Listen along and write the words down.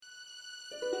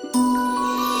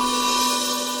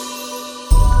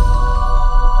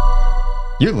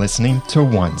You're listening to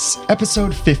Once,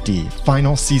 Episode 50,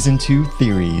 Final Season 2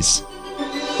 Theories.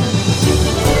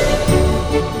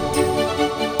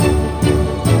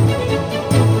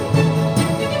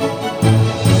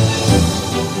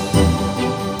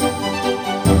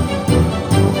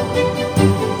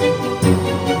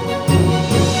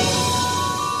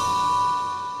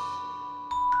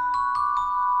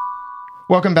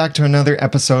 Welcome back to another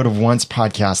episode of Once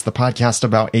Podcast, the podcast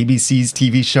about ABC's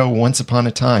TV show Once Upon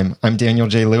a Time. I'm Daniel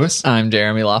J. Lewis. I'm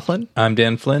Jeremy Laughlin. I'm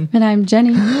Dan Flynn. And I'm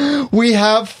Jenny. We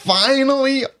have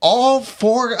finally all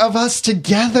four of us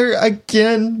together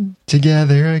again. What's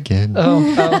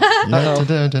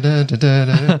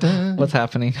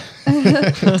happening?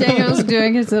 Daniel's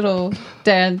doing his little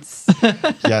dance.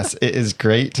 Yes, it is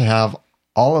great to have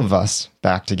all of us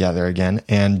back together again,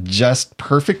 and just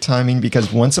perfect timing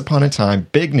because Once Upon a Time,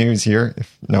 big news here.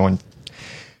 If no one,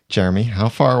 Jeremy, how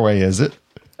far away is it?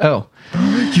 Oh,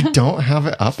 you don't have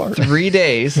it up already? 3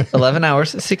 days, 11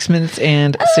 hours, 6 minutes,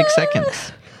 and 6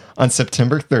 seconds. On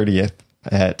September 30th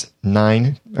at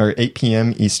 8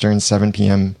 p.m. Eastern, 7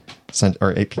 p.m.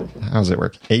 Or 8, how does it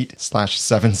work?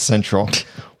 8/7 Central.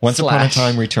 Once Upon a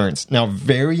Time returns. Now,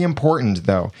 very important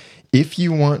though, if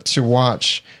you want to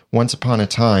watch Once Upon a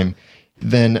Time,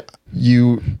 then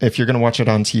if you're going to watch it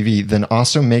on TV, then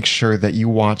also make sure that you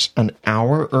watch an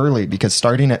hour early, because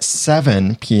starting at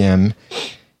 7 p.m.,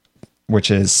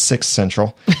 which is 6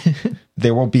 Central,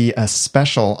 there will be a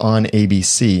special on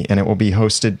ABC, and it will be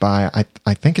hosted by,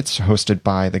 I think it's hosted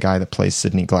by the guy that plays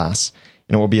Sidney Glass,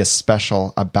 and it will be a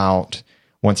special about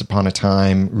Once Upon a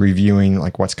Time, reviewing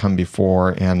like what's come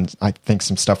before, and I think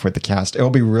some stuff with the cast. It'll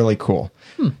be really cool.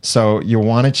 So you'll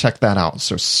want to check that out.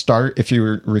 So start, if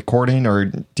you're recording or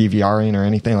DVRing or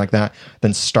anything like that,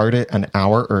 then start it an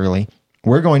hour early.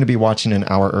 We're going to be watching an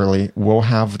hour early. We'll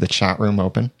have the chat room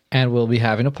open. And we'll be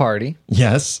having a party.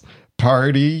 Yes.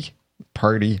 Party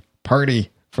for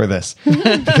this.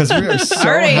 Because we are so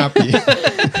happy.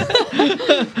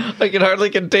 I can hardly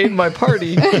contain my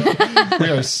party. We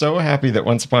are so happy that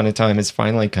Once Upon a Time is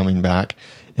finally coming back,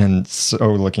 and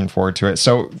so looking forward to it.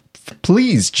 So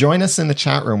please join us in the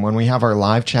chat room when we have our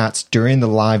live chats during the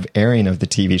live airing of the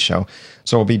TV show.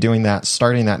 So we'll be doing that,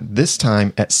 starting at this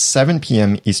time at 7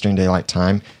 p.m. Eastern Daylight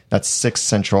Time. That's 6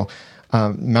 Central.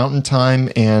 Mountain Time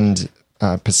and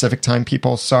Pacific Time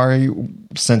people, sorry,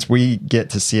 since we get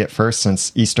to see it first,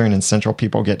 since Eastern and Central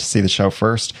people get to see the show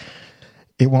first,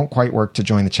 it won't quite work to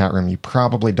join the chat room. You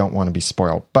probably don't want to be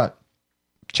spoiled, but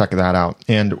check that out.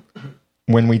 And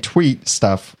when we tweet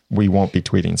stuff, we won't be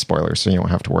tweeting spoilers, so you don't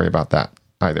have to worry about that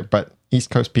either. But East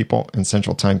Coast people and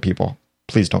Central Time people,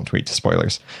 please don't tweet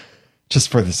spoilers, just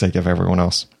for the sake of everyone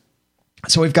else.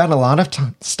 So we've got a lot of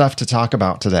stuff to talk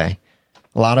about today.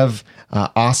 A lot of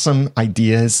awesome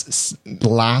ideas,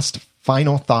 last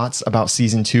final thoughts about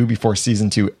Season 2 before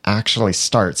Season 2 actually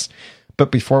starts. But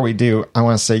before we do, I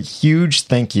want to say huge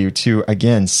thank you to,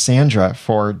 again, Sandra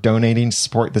for donating to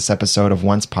support this episode of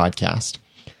Once Podcast.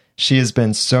 She has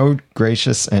been so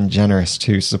gracious and generous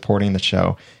to supporting the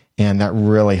show, and that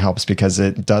really helps because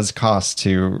it does cost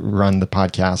to run the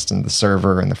podcast and the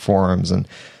server and the forums and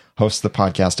host the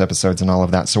podcast episodes and all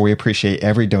of that. So we appreciate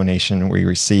every donation we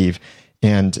receive.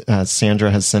 And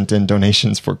Sandra has sent in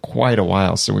donations for quite a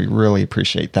while, so we really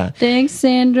appreciate that. Thanks,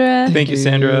 Sandra. Thank you,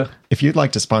 Sandra. If you'd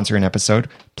like to sponsor an episode,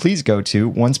 please go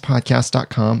to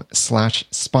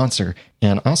oncepodcast.com/sponsor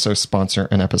and also sponsor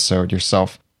an episode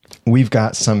yourself. We've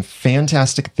got some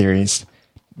fantastic theories.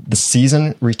 The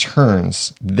season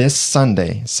returns this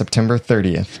Sunday, September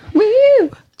 30th. Woo!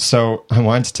 So I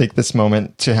wanted to take this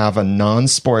moment to have a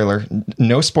non-spoiler,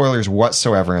 no spoilers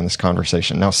whatsoever in this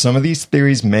conversation. Now, some of these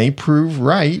theories may prove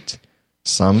right,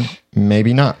 some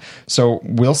maybe not. So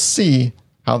we'll see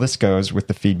how this goes with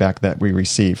the feedback that we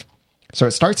receive. So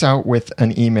it starts out with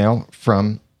an email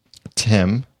from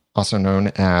Tim, also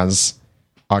known as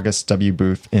August W.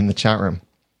 Booth, in the chat room.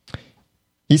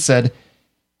 He said,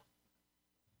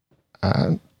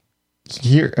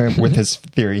 with his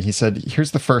theory, he said,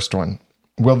 here's the first one.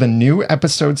 Will the new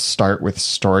episodes start with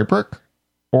Storybrooke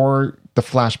or the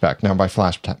flashback? Now, by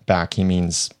flashback, he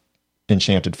means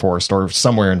Enchanted Forest or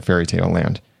somewhere in Fairy Tale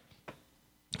Land.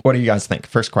 What do you guys think?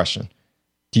 First question.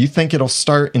 Do you think it'll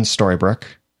start in Storybrooke?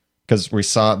 Because we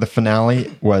saw the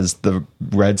finale was the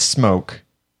red smoke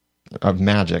of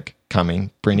magic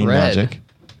coming, bringing magic.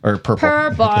 Or purple.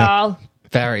 Purple. Yeah.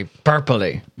 Very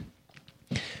purpley.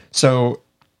 So,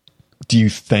 do you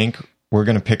think we're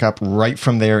going to pick up right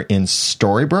from there in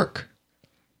Storybrooke?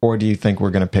 Or do you think we're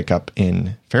going to pick up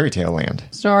in Fairy Tale Land?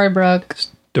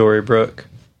 Storybrooke.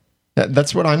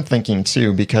 That's what I'm thinking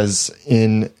too, because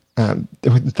in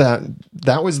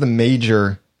that was the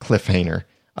major cliffhanger.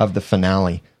 of the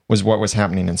finale was what was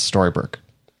happening in Storybrooke.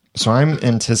 So I'm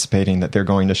anticipating that they're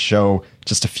going to show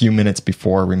just a few minutes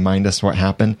before, remind us what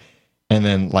happened. And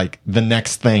then like the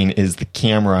next thing is the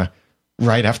camera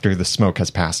right after the smoke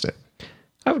has passed it.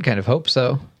 I would kind of hope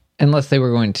so. Unless they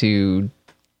were going to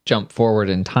jump forward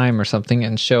in time or something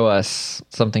and show us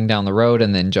something down the road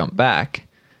and then jump back.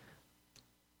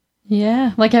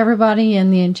 Yeah, like everybody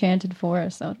in the Enchanted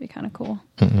Forest. That would be kind of cool.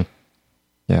 Mm-hmm.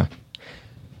 Yeah.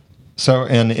 So,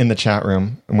 and in the chat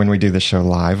room, when we do the show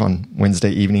live on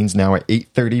Wednesday evenings, now at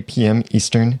 8:30 p.m.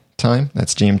 Eastern time,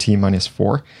 that's GMT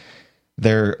 -4,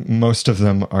 there, most of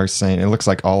them are saying, it looks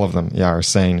like all of them, are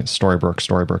saying Storybrooke,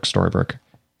 Storybrooke, Storybrooke.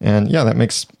 And yeah, that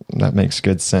makes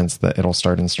good sense that it'll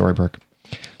start in Storybrooke.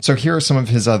 So here are some of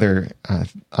his other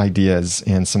ideas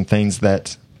and some things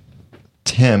that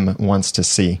Tim wants to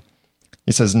see.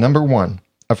 He says, number 1,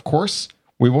 of course,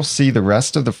 we will see the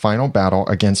rest of the final battle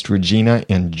against Regina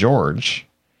and George.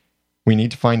 We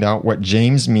need to find out what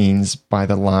James means by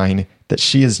the line that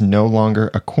she is no longer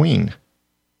a queen.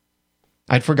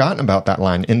 I'd forgotten about that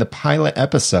line. In the pilot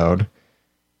episode,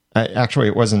 actually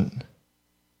it wasn't,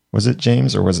 was it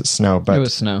James or was it Snow? But it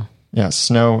was Snow. Yeah,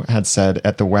 Snow had said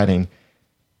at the wedding,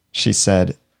 she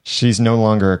said, she's no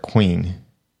longer a queen.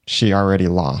 She already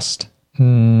lost.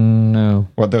 No.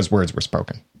 Well, those words were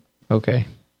spoken. Okay.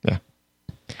 Yeah.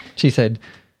 She said,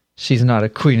 she's not a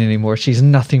queen anymore. She's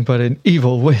nothing but an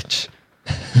evil witch.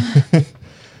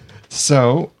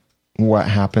 So, what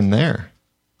happened there?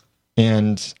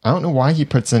 And I don't know why he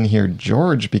puts in here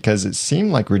George, because it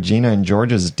seemed like Regina and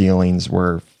George's dealings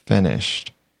were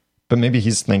finished. But maybe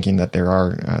he's thinking that there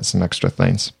are some extra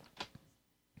things.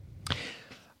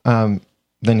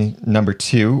 Then number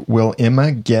 2, will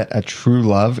Emma get a true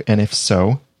love? And if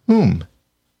so, whom?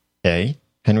 A,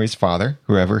 Henry's father,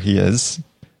 whoever he is.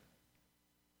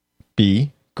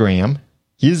 B, Graham.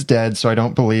 He is dead, so I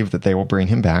don't believe that they will bring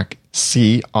him back.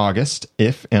 C, August,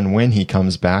 if and when he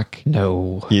comes back.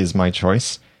 No. He is my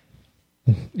choice.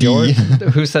 Yours?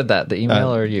 Who said that? The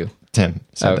email or you? Tim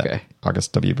said that.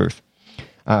 August W. Booth.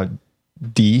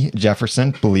 D,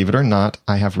 Jefferson. Believe it or not,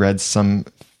 I have read some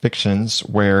fictions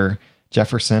where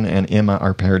Jefferson and Emma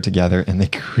are paired together and they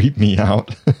creep me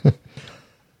out.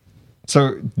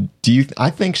 So I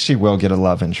think she will get a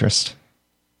love interest.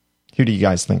 Who do you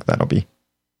guys think that'll be?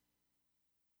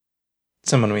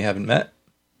 Someone we haven't met.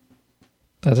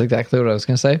 That's exactly what I was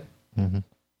going to say. Mm-hmm.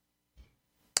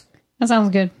 That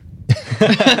sounds good.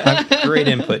 Great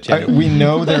input, Jenny. We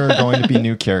know there are going to be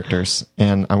new characters,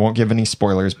 and I won't give any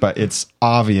spoilers, but it's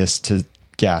obvious to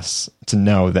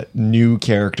know that new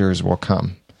characters will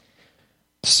come.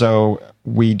 So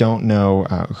we don't know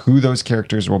who those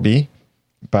characters will be,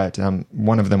 but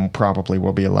one of them probably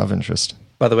will be a love interest.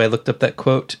 By the way, I looked up that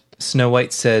quote. Snow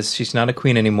White says she's not a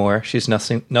queen anymore. She's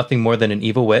nothing more than an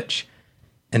evil witch.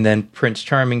 And then Prince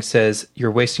Charming says, you're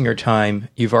wasting your time.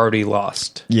 You've already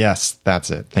lost. Yes,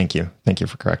 that's it. Thank you. Thank you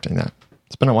for correcting that.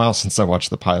 It's been a while since I watched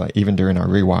the pilot, even during our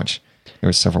rewatch. It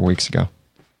was several weeks ago.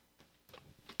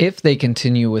 If they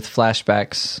continue with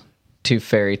flashbacks to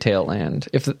Fairy Tale Land,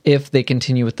 if they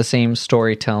continue with the same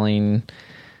storytelling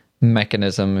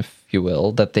mechanism, if you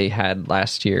will, that they had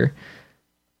last year,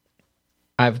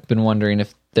 I've been wondering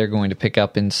if they're going to pick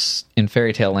up in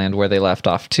Fairy Tale Land where they left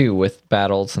off too, with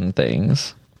battles and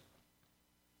things.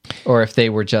 Or if they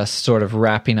were just sort of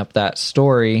wrapping up that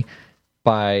story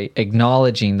by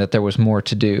acknowledging that there was more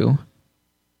to do,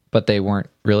 but they weren't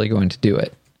really going to do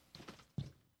it.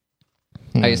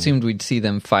 I assumed we'd see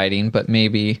them fighting, but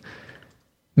maybe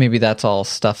that's all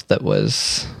stuff that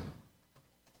was...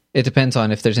 It depends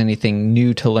on if there's anything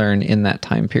new to learn in that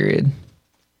time period.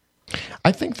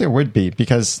 I think there would be,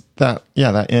 because that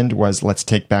end was, let's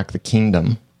take back the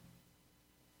kingdom.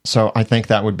 So I think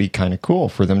that would be kind of cool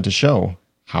for them to show.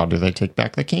 How do they take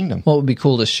back the kingdom? Well, it would be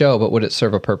cool to show, but would it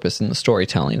serve a purpose in the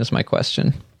storytelling is my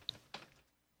question.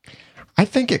 I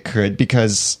think it could,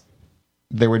 because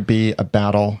there would be a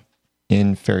battle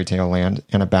in Fairy Tale Land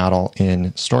and a battle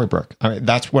in Storybrooke. I mean,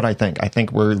 that's what I think. I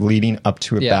think we're leading up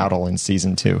to a battle in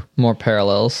season 2. More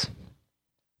parallels.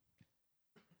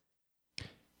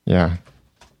 Yeah.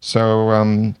 So,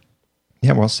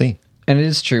 we'll see. And it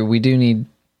is true. We do need...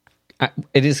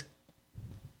 It is...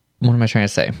 What am I trying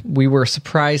to say? We were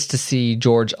surprised to see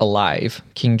George alive,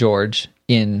 King George,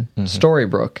 in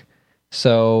Storybrooke.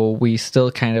 So we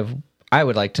still kind of... I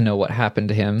would like to know what happened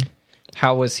to him.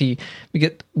 How was he...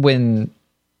 When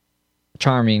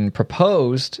Charming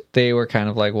proposed, they were kind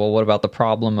of like, well, what about the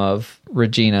problem of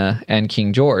Regina and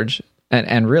King George?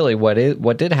 And really, what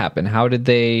did happen? How did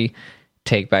they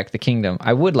take back the kingdom?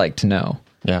 I would like to know.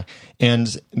 Yeah.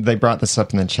 And they brought this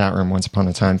up in the chat room. Once Upon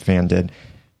a Time fan did.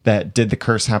 that did the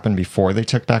curse happen before they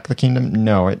took back the kingdom?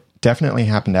 No, it definitely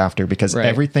happened after, because Right.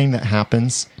 everything that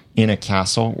happens in a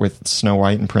castle with Snow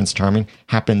White and Prince Charming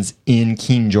happens in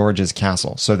King George's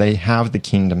castle. So they have the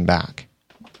kingdom back.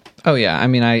 Oh yeah, I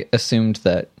mean, I assumed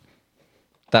that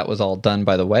was all done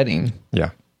by the wedding. Yeah.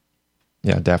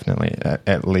 Yeah, definitely.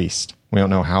 At least. We don't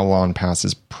know how long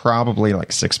passes. Probably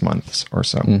like 6 months or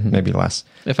so, maybe less.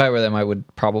 If I were them, I would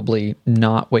probably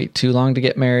not wait too long to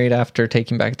get married after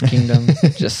taking back the kingdom.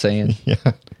 Just saying.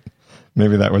 Yeah.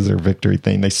 Maybe that was their victory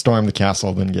thing. They storm the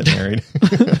castle, then get married.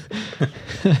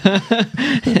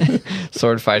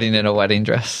 Sword fighting in a wedding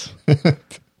dress.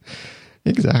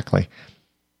 Exactly.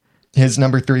 His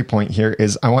number 3 point here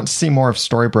is, I want to see more of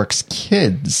Storybrooke's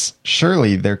kids.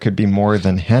 Surely there could be more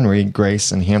than Henry,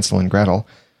 Grace, and Hansel and Gretel.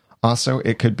 Also,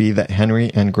 it could be that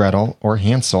Henry and Gretel, or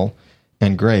Hansel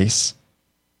and Grace,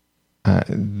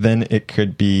 then it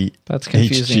could be That's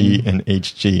confusing. HG and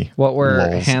HG. What were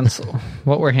Lols.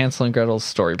 Hansel and Gretel's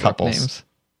Storybook Couples. names?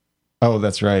 Oh,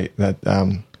 that's right. That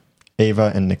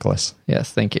Ava and Nicholas.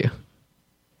 Yes, thank you.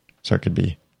 So it could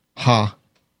be Ha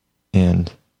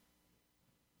and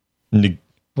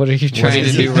What are you trying to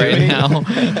is do he right doing? now?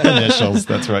 initials.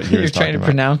 That's what he You're was trying talking to about.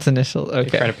 pronounce initials. Trying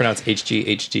Okay. to pronounce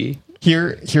HG.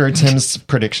 Here are Tim's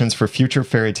predictions for future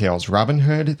fairy tales. Robin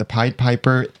Hood, the Pied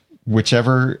Piper,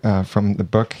 whichever from the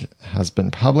book has been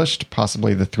published,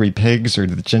 possibly the Three Pigs or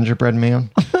the Gingerbread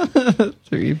Man.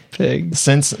 3 pigs.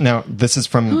 Since now this is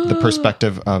from the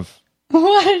perspective of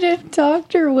What if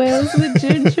Dr. Wales the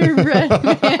gingerbread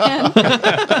man?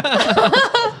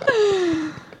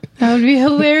 That would be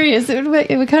hilarious. It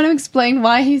would kind of explain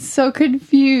why he's so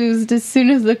confused as soon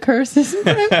as the curse is.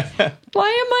 Why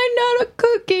am I not a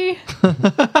cookie?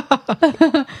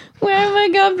 Where have I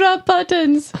gumdrop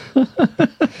buttons?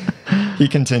 he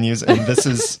continues, and this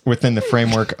is within the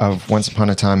framework of Once Upon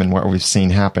a Time and what we've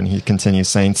seen happen. He continues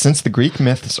saying, since the Greek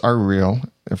myths are real,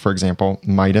 for example,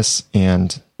 Midas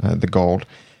and the gold,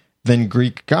 then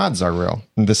Greek gods are real.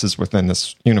 And this is within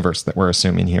this universe that we're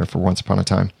assuming here for Once Upon a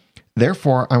Time.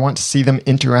 Therefore, I want to see them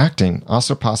interacting,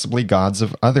 also possibly gods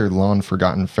of other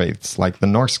long-forgotten faiths, like the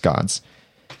Norse gods.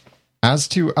 As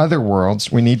to other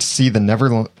worlds, we need to see the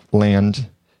Neverland.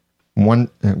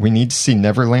 We need to see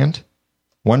Neverland,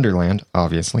 Wonderland,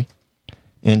 obviously.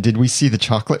 And did we see the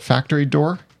chocolate factory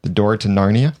door? The door to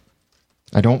Narnia?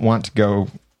 I don't want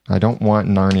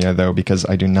Narnia, though, because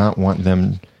I do not want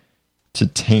them to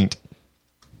taint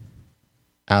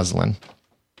Aslan.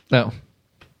 No.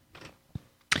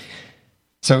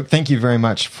 So thank you very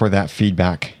much for that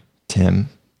feedback, Tim.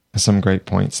 Some great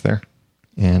points there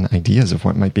and ideas of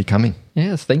what might be coming.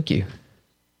 Yes, thank you.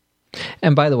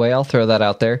 And by the way, I'll throw that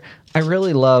out there. I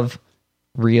really love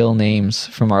real names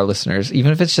from our listeners,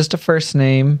 even if it's just a first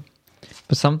name,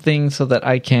 but something so that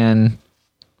I can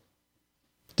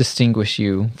distinguish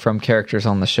you from characters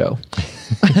on the show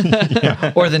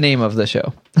or the name of the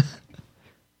show.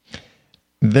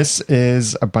 This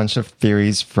is a bunch of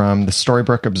theories from the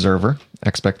Storybrooke Observer,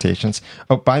 Expectations.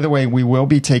 Oh, by the way, we will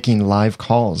be taking live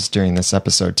calls during this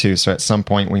episode too. So at some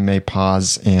point we may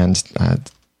pause and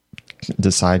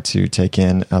decide to take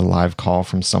in a live call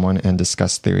from someone and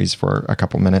discuss theories for a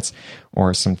couple minutes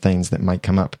or some things that might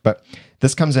come up. But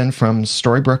this comes in from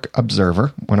Storybrooke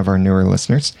Observer, one of our newer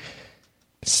listeners.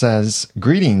 Says,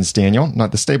 greetings, Daniel,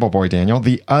 not the stable boy Daniel,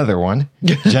 the other one,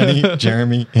 Jenny,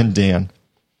 Jeremy, and Dan.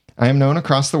 I am known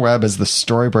across the web as the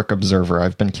Storybrooke Observer.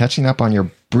 I've been catching up on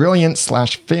your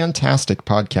brilliant/fantastic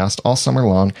podcast all summer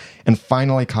long and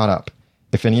finally caught up.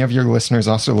 If any of your listeners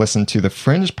also listen to the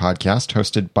Fringe podcast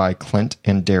hosted by Clint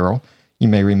and Daryl, you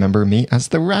may remember me as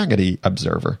the Raggedy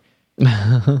Observer.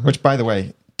 Which, by the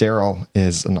way, Daryl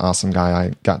is an awesome guy.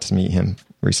 I got to meet him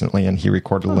recently, and he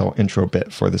recorded a little intro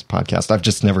bit for this podcast. I've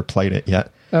just never played it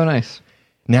yet. Oh, nice.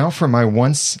 Now for my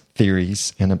once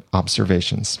theories and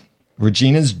observations.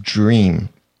 Regina's dream.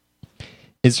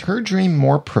 Is her dream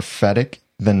more prophetic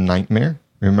than Nightmare?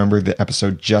 Remember the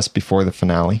episode just before the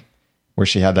finale where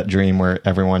she had that dream where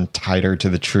everyone tied her to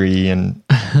the tree and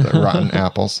the rotten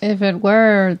apples? If it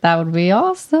were, that would be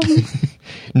awesome.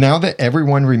 Now that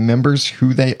everyone remembers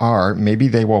who they are, maybe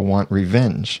they will want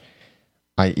revenge,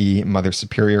 i.e. Mother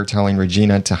Superior telling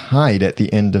Regina to hide at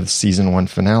the end of season 1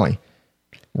 finale,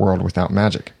 World Without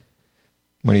Magic.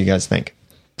 What do you guys think?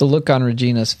 The look on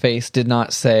Regina's face did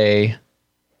not say,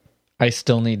 I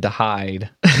still need to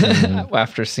hide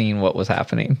after seeing what was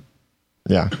happening.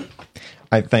 Yeah.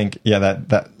 I think,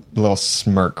 that little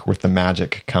smirk with the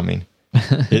magic coming.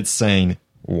 It's saying,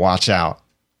 watch out.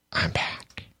 I'm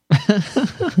back.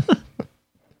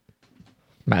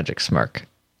 Magic smirk.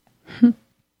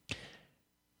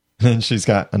 Then she's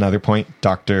got another point.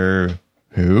 Doctor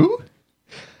Who?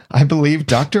 I believe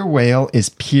Dr. Whale is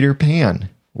Peter Pan.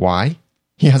 Why?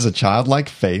 He has a childlike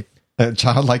face.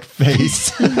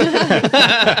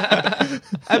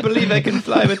 I believe I can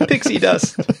fly with pixie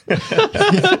dust.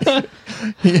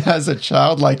 He has a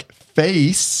childlike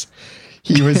face.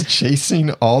 He was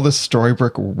chasing all the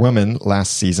Storybrooke women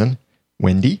last season.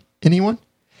 Wendy, anyone?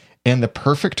 And the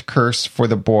perfect curse for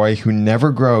the boy who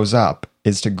never grows up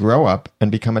is to grow up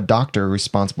and become a doctor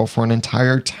responsible for an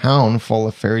entire town full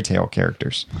of fairy tale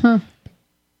characters.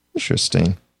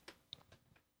 Interesting.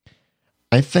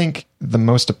 I think the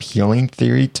most appealing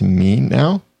theory to me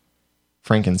now,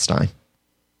 Frankenstein.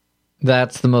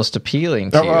 That's the most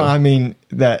appealing to you. Well, I mean,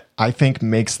 that I think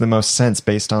makes the most sense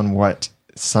based on what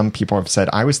some people have said.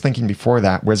 I was thinking before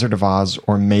that Wizard of Oz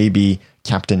or maybe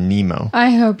Captain Nemo.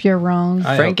 I hope you're wrong.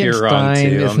 I hope you're wrong, Frankenstein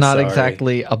too. is I'm not sorry.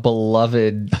 exactly a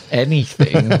beloved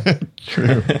anything.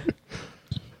 True.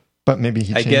 But maybe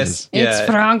he I changes. guess, yeah. It's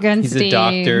Frankenstein. He's a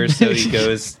doctor, so he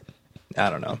goes... I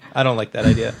don't know. I don't like that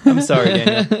idea. I'm sorry,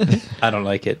 Daniel. I don't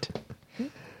like it.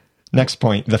 Next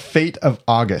point, the fate of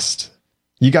August.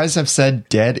 You guys have said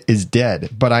dead is dead,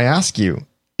 but I ask you,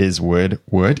 is Wood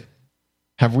wood?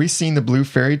 Have we seen the blue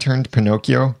fairy turned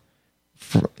Pinocchio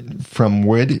from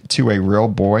wood to a real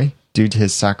boy due to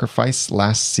his sacrifice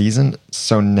last season?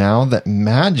 So now that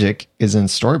magic is in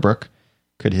Storybrooke,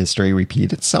 could history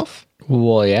repeat itself?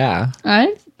 Well, yeah.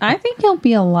 I think he'll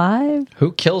be alive.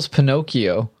 Who kills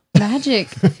Pinocchio? Magic.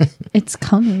 It's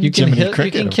coming. You can, Jiminy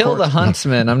Cricket, you can of kill the course.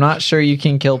 huntsman. I'm not sure you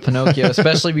can kill Pinocchio,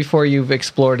 especially before you've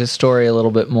explored his story a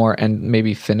little bit more and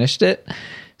maybe finished it.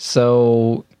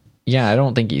 So, yeah, I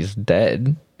don't think he's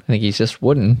dead. I think he's just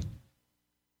wooden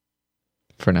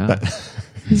for now.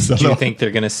 So Do you think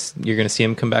you're gonna see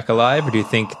him come back alive, or do you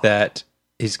think that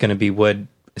he's gonna be Wood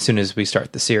as soon as we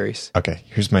start the series? Okay,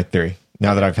 here's my theory.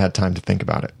 Now that I've had time to think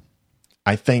about it,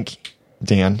 I think,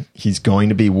 Dan, he's going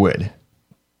to be Wood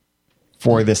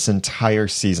for this entire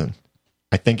season.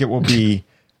 I think it will be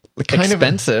kind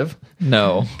Expensive?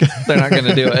 No, they're not going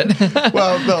to do it.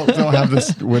 well, they'll have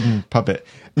this wooden puppet.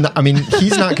 No, I mean,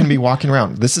 he's not going to be walking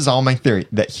around. This is all my theory,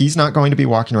 that he's not going to be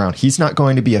walking around. He's not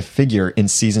going to be a figure in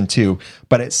season 2.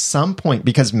 But at some point,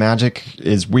 because magic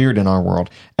is weird in our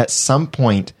world, at some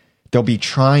point, they'll be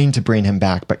trying to bring him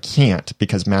back, but can't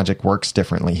because magic works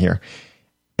differently here.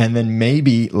 And then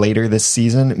maybe later this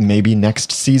season, maybe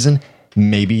next season,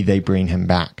 maybe they bring him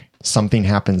back. Something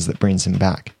happens that brings him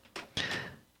back.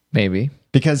 Maybe.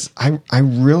 Because I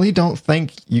really don't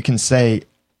think you can say,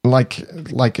 like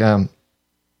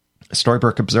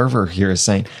Storybrooke Observer here is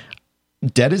saying,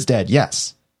 dead is dead.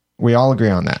 Yes, we all agree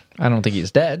on that. I don't think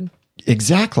he's dead,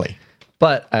 Exactly.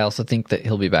 but I also think that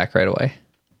he'll be back right away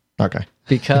Okay.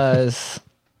 because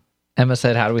Emma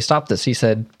said, "How do we stop this?" He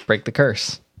said, "Break the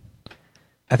curse."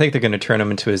 I think they're gonna turn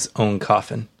him into his own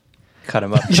coffin, cut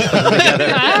him up.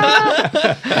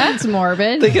 That's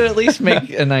morbid. They could at least make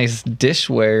a nice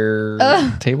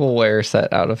dishware, tableware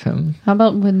set out of him. How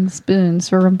about wooden spoons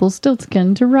for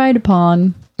Rumpelstiltskin to ride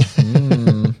upon?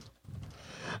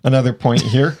 Another point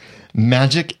here.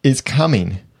 Magic is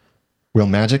coming. Will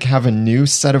magic have a new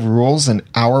set of rules in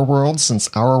our world, since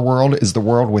our world is the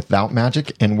world without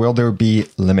magic? And will there be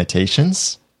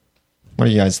limitations? What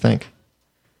do you guys think?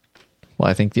 Well,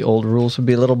 I think the old rules would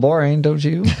be a little boring, don't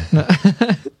you? No.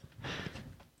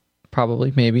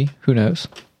 Probably, maybe. Who knows?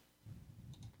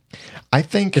 I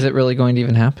think Is it really going to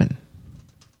even happen?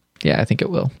 Yeah, I think it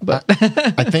will. But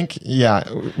I think, yeah,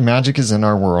 magic is in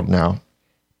our world now,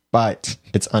 but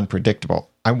it's unpredictable.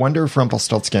 I wonder if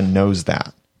Rumpelstiltskin knows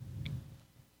that.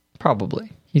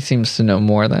 probably. He seems to know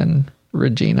more than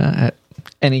Regina at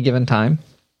any given time.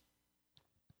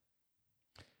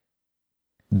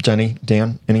 Jenny,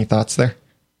 Dan, any thoughts there?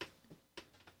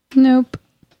 Nope.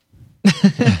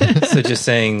 So just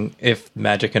saying, if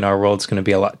magic in our world is going to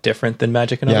be a lot different than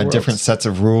magic in Yeah, other worlds. different sets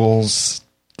of rules.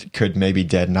 Could maybe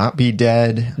dead not be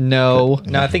dead? No.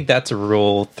 No, I think that's a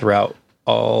rule throughout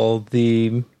all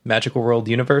the magical world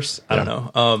universe. I don't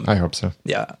know. I hope so.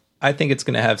 Yeah, I think it's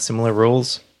going to have similar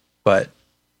rules, but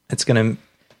it's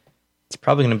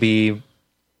probably going to be,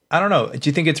 I don't know. Do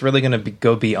you think it's really going to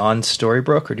go beyond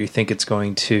Storybrooke, or do you think it's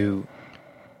going to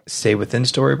stay within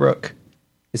Storybrooke?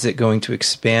 Is it going to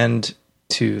expand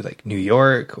to like New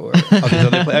York or all these other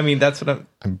places? I mean, that's what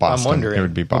I'm Boston. wondering. It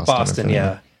would be Or Boston,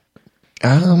 yeah.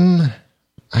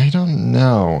 I don't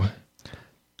know.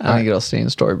 I think it'll stay in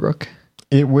Storybrooke.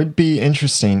 It would be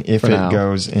interesting if For it now.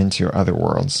 goes into other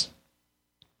worlds.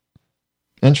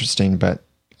 Interesting, but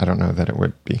I don't know that it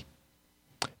would be.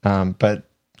 But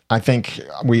I think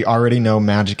we already know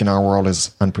magic in our world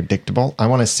is unpredictable. I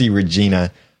want to see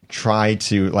Regina try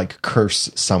to like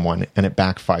curse someone and it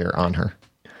backfire on her.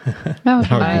 That would be That would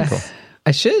be nice.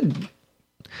 cool.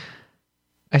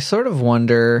 I sort of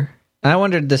wonder, and I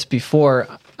wondered this before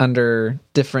under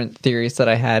different theories that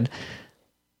I had,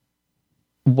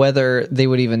 whether they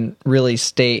would even really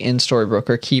stay in Storybrooke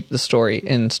or keep the story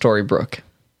in Storybrooke.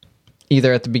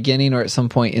 Either at the beginning or at some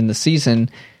point in the season,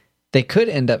 they could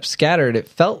end up scattered. It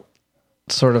felt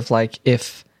sort of like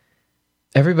if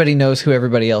everybody knows who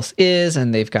everybody else is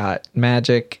and they've got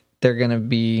magic, they're going to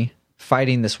be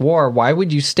fighting this war. Why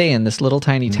would you stay in this little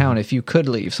tiny town if you could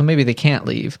leave? So maybe they can't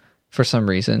leave for some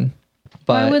reason.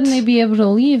 But Why wouldn't they be able to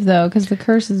leave, though? Because the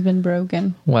curse has been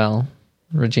broken. well,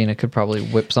 Regina could probably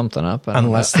whip something up. I don't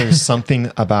Unless know. there's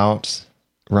something about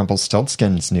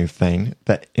Rumpelstiltskin's new thing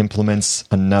that implements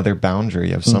another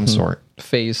boundary of some sort.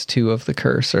 Phase 2 of the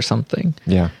curse or something.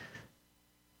 Yeah.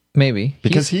 Maybe.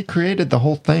 Because he created the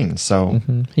whole thing. So,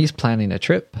 He's planning a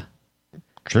trip.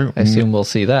 true. I assume we'll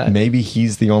see that. Maybe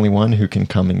he's the only one who can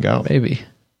come and go. Maybe.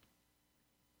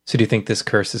 So do you think this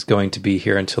curse is going to be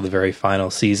here until the very final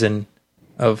season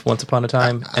of Once Upon a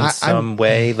Time in some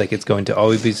way? Like it's going to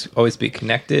always be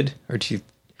connected? Or do you...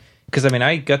 Because, I mean,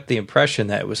 I got the impression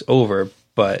that it was over,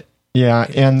 but... Yeah,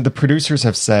 and the producers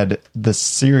have said the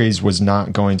series was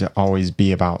not going to always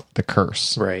be about the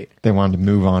curse. Right. They wanted to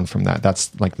move on from that.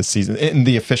 That's like the season. In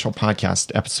the official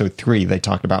podcast, episode 3, they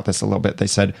talked about this a little bit. They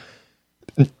said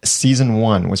season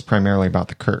 1 was primarily about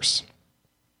the curse.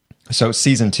 So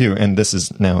season 2, and this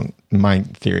is now my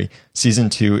theory, season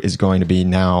 2 is going to be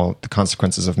now the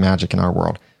consequences of magic in our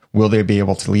world. Will they be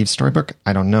able to leave Storybrooke?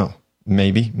 I don't know.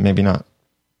 Maybe, maybe not.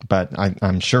 But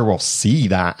I'm sure we'll see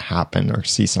that happen or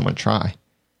see someone try.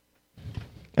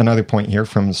 Another point here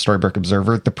from the Storybrooke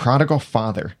Observer. The prodigal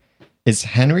father. Is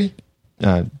Henry,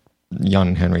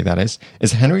 young Henry that is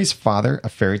Henry's father a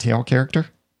fairy tale character?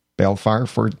 Balefire,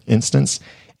 for instance.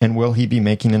 And will he be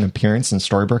making an appearance in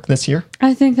Storybrooke this year?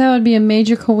 I think that would be a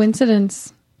major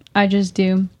coincidence. I just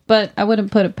do. But I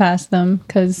wouldn't put it past them,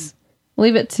 because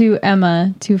leave it to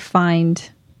Emma to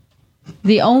find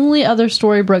the only other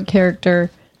Storybrooke character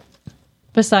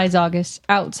besides August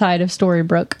outside of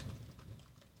Storybrooke.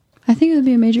 I think it would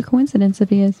be a major coincidence if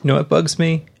he is. You know what bugs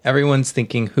me? Everyone's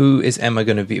thinking, who is Emma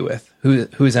going to be with? Who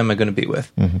is Emma going to be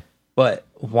with? Mm-hmm. But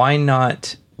why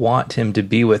not want him to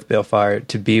be with Balefire,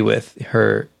 to be with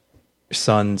her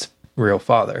son's real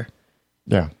father?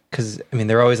 Yeah. Because, I mean,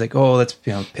 they're always like, oh, let's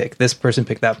pick this person,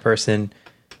 pick that person.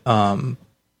 I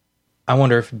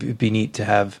wonder if it'd be neat to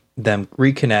have them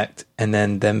reconnect and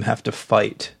then them have to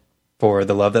fight for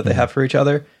the love that they have for each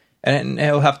other. And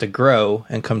it'll have to grow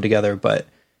and come together, but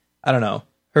I don't know.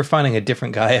 Her finding a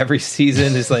different guy every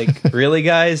season is like, really,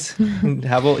 guys?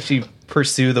 How about she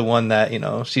pursue the one that,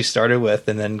 she started with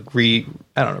and then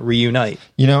reunite?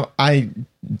 I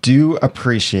do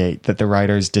appreciate that the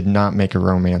writers did not make a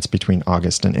romance between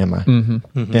August and Emma.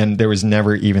 Mm-hmm. Mm-hmm. And there was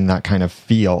never even that kind of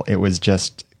feel. It was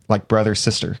just like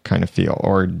brother-sister kind of feel,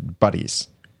 or buddies.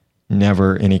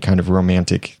 Never any kind of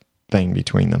romantic thing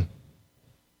between them.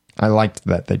 I liked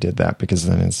that they did that, because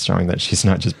then it's showing that she's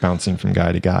not just bouncing from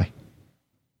guy to guy.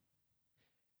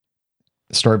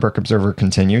 Storybrooke Observer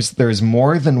continues, there is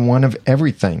more than one of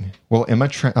everything. Will Emma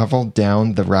travel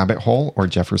down the rabbit hole or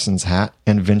Jefferson's hat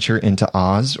and venture into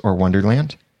Oz or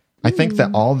Wonderland? I think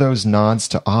that all those nods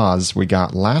to Oz we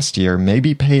got last year may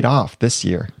be paid off this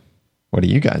year. What do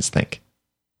you guys think?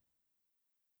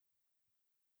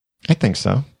 I think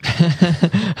so.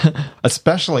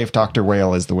 Especially if Dr.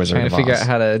 Whale is the Wizard Trying of to figure Oz. out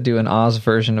how to do an Oz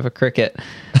version of a cricket.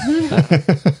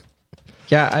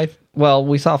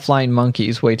 We saw flying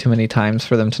monkeys way too many times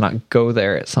for them to not go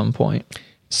there at some point.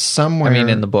 Somewhere, I mean,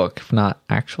 in the book, not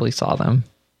actually saw them.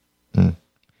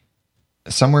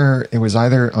 Somewhere, it was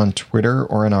either on Twitter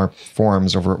or in our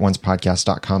forums over at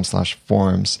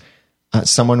oncepodcast.com/forums.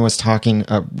 Someone was talking,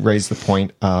 raised the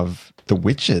point of the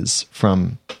witches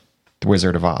from The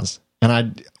Wizard of Oz.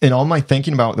 And in all my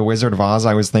thinking about The Wizard of Oz,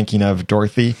 I was thinking of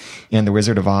Dorothy and The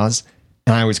Wizard of Oz,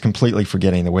 and I was completely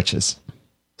forgetting the witches.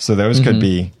 So those could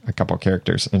be a couple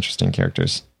characters, interesting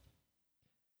characters.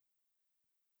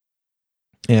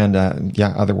 And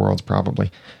other worlds probably.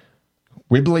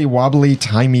 Wibbly wobbly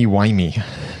timey wimey.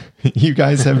 You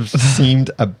guys have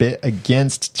seemed a bit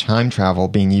against time travel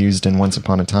being used in Once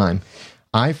Upon a Time.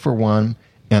 I, for one,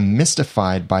 am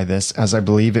mystified by this, as I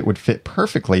believe it would fit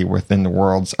perfectly within the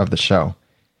worlds of the show.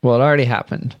 Well, it already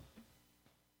happened.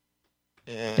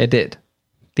 It did.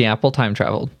 The apple time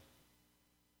traveled.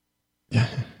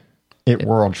 It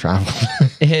world traveled.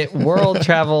 It world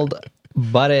traveled,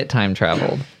 but it time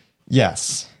traveled.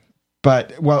 Yes.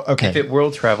 But, well, okay. If it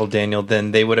world traveled, Daniel,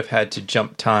 then they would have had to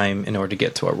jump time in order to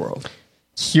get to our world.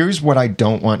 Here's what I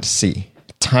don't want to see.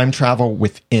 Time travel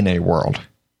within a world.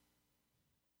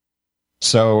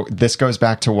 So this goes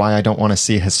back to why I don't want to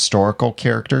see historical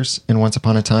characters in Once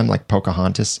Upon a Time, like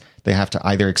Pocahontas. They have to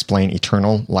either explain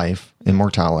eternal life,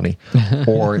 immortality,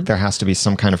 or there has to be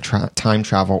some kind of time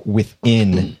travel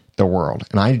within the world.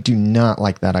 And I do not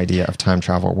like that idea of time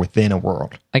travel within a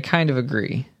world. I kind of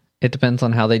agree. It depends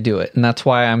on how they do it. And that's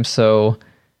why I'm so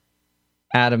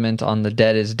adamant on the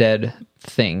dead is dead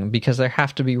thing, because there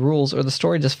have to be rules or the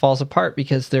story just falls apart,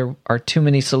 because there are too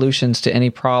many solutions to any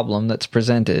problem that's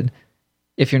presented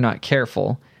if you're not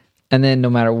careful. And then no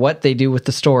matter what they do with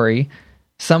the story,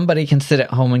 somebody can sit at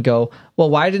home and go, well,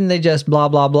 why didn't they just blah,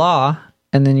 blah, blah?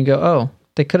 And then you go, oh,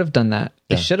 they could have done that.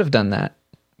 They should have done that.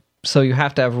 So you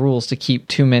have to have rules to keep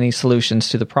too many solutions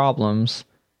to the problems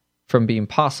from being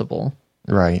possible.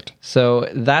 Right. So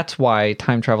that's why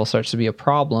time travel starts to be a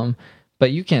problem.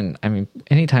 But you can, I mean,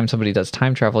 anytime somebody does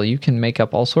time travel, you can make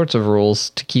up all sorts of rules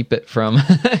to keep it from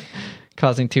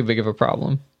causing too big of a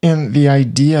problem. And the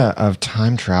idea of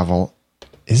time travel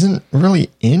isn't really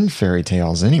in fairy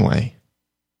tales anyway.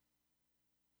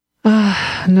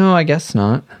 No, I guess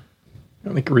not.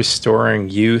 Like restoring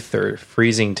youth or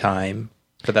freezing time,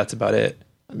 but that's about it.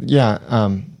 Yeah.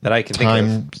 That I can think of.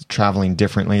 Time traveling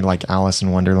differently, like Alice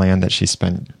in Wonderland, that she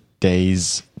spent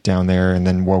days down there and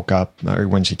then woke up, or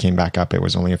when she came back up, it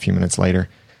was only a few minutes later.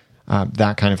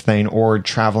 That kind of thing. Or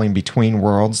traveling between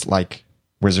worlds, like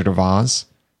Wizard of Oz,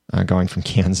 going from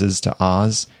Kansas to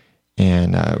Oz,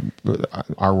 and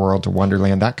our world to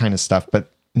Wonderland, that kind of stuff.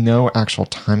 But no actual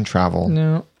time travel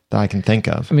No. that I can think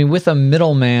of. I mean, with a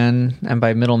middleman, and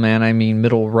by middleman, I mean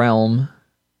middle realm,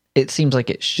 it seems like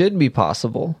it should be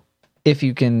possible if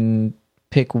you can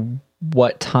pick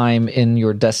what time in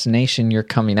your destination you're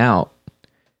coming out.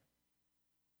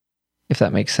 If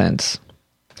that makes sense.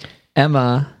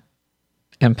 Emma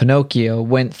and Pinocchio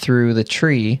went through the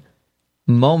tree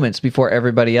moments before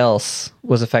everybody else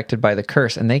was affected by the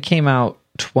curse, and they came out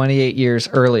 28 years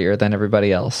earlier than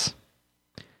everybody else.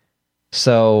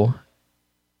 So,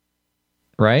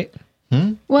 right?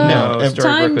 Well, No,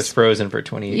 Storybrooke was frozen for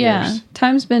 28 yeah, years.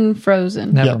 time's been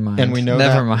frozen. Never Yeah, mind. and we know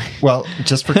Never that. mind. Well,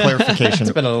 just for clarification,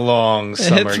 It's been a long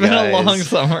summer, It's been guys. a long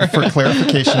summer. for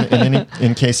clarification,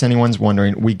 in case anyone's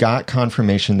wondering, we got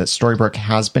confirmation that Storybrooke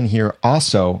has been here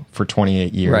also for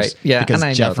 28 years. Right. Yeah. Because and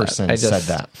I Jefferson know that. I just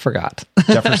said that. forgot.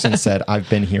 Jefferson said, I've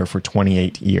been here for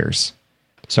 28 years.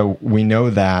 So we know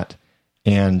that.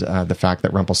 And the fact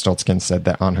that Rumpelstiltskin said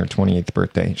that on her 28th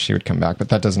birthday, she would come back. But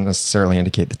that doesn't necessarily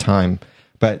indicate the time.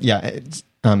 But yeah,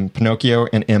 Pinocchio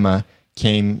and Emma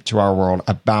came to our world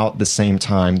about the same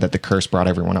time that the curse brought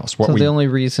everyone else. So the only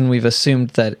reason we've assumed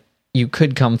that you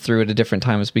could come through at a different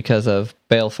time is because of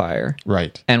Balefire.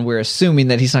 Right. And we're assuming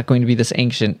that he's not going to be this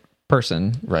ancient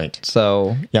person. Right.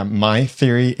 So Yeah, my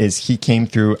theory is he came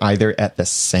through either at the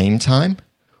same time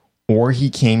or he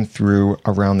came through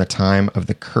around the time of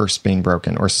the curse being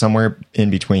broken, or somewhere in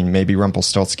between. Maybe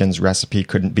Rumpelstiltskin's recipe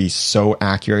couldn't be so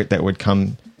accurate that it would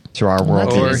come to our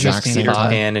world That's at Or the just exact same Peter time.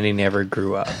 Pan and he never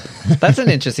grew up. that's an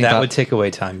interesting That thought. would take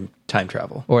away time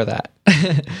travel. Or that.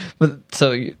 But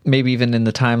so maybe even in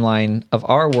the timeline of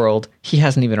our world, he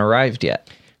hasn't even arrived yet.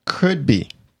 Could be.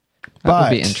 That would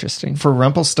be But interesting. For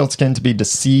Rumpelstiltskin to be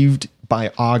deceived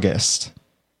by August,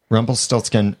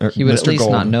 Rumpelstiltskin, or He would Mr. at least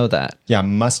Gold, not know that. yeah,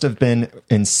 must have been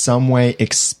in some way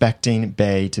expecting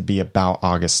Bay to be about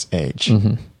August's age.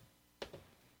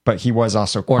 But he was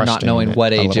also Or not questioning knowing it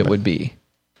what a age little it bit. would be.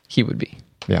 He would be.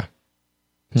 Yeah.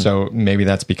 So maybe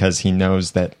that's because he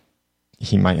knows that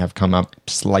he might have come up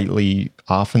slightly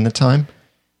off in the time.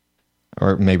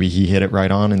 Or maybe he hit it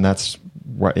right on and that's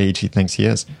what age he thinks he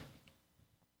is.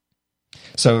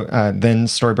 So then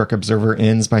Storybrooke Observer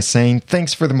ends by saying,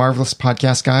 thanks for the marvelous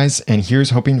podcast, guys. And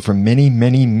here's hoping for many,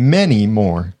 many, many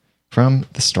more from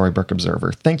the Storybrooke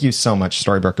Observer. Thank you so much,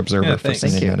 Storybrooke Observer, Yeah, for thanks.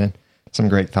 sending Thank that in. Some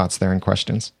great thoughts there and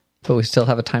questions. But we still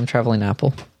have a time traveling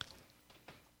apple.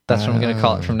 That's what I'm going to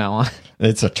call it from now on.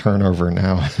 It's a turnover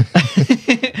now.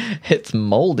 It's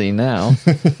moldy now.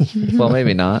 Well,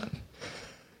 maybe not.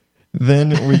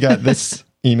 Then we got this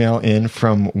email in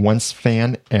from once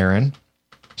fan Erin.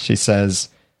 She says,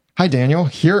 hi, Daniel.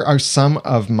 Here are some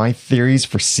of my theories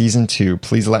for season 2.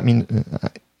 Please let me...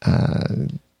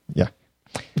 yeah.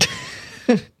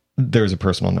 There's a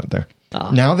personal note there.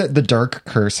 Now that the dark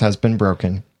curse has been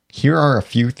broken, here are a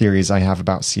few theories I have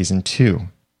about season 2.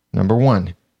 Number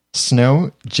 1.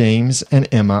 Snow, James, and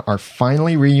Emma are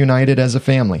finally reunited as a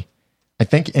family. I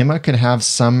think Emma could have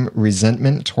some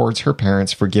resentment towards her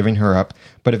parents for giving her up,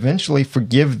 but eventually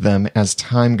forgive them as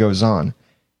time goes on.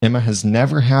 Emma has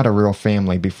never had a real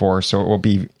family before, so it will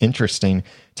be interesting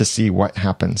to see what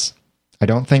happens. I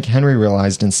don't think Henry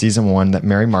realized in season 1 that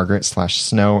Mary Margaret /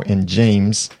 Snow and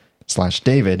James /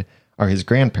 David are his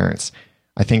grandparents.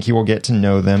 I think he will get to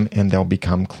know them and they'll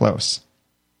become close.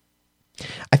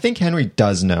 I think Henry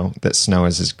does know that Snow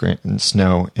is his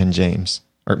Snow and James,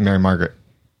 or Mary Margaret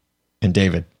and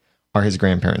David are his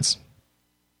grandparents.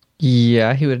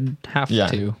 Yeah, he would have Yeah,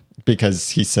 to. because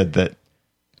he said that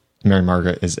Mary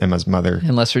Margaret is Emma's mother.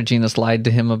 Unless Regina's lied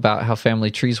to him about how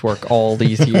family trees work all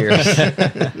these years.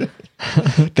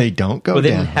 They don't go Well, they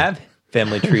down. didn't have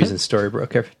family trees in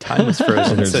Storybrooke. Every time was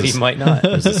frozen, there's so this- he might not.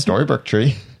 There's a Storybrooke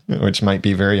tree, which might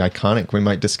be very iconic. We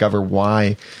might discover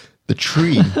why the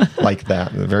tree like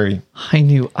that. The very I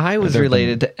knew I was They're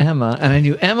related to Emma, and I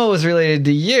knew Emma was related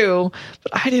to you,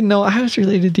 but I didn't know I was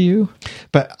related to you.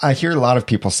 But I hear a lot of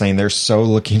people saying they're so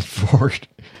looking forward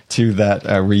to that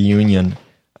reunion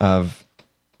of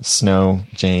Snow,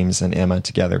 James, and Emma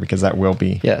together, because that will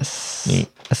be Yes. neat.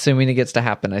 Assuming it gets to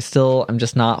happen. I'm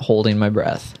just not holding my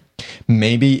breath.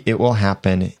 Maybe it will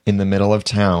happen in the middle of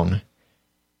town,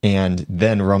 and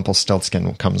then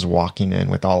Rumpelstiltskin comes walking in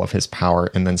with all of his power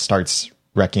and then starts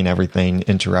wrecking everything,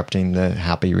 interrupting the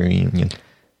happy reunion.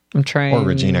 I'm trying. Or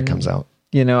Regina comes out.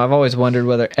 You know, I've always wondered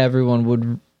whether everyone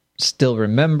would still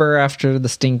remember after the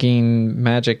stinking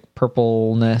magic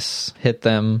purpleness hit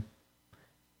them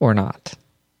or not.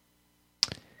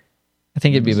 I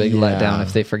think it'd be a big Yeah. letdown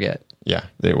if they forget. Yeah,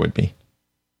 it would be.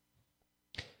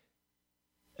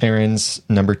 Aaron's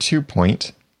number 2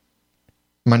 point.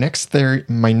 My next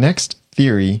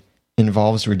theory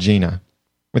involves Regina.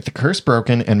 With the curse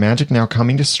broken and magic now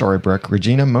coming to Storybrooke,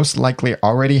 Regina most likely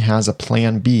already has a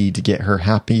plan B to get her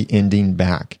happy ending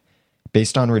back.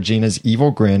 Based on Regina's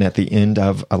evil grin at the end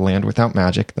of A Land Without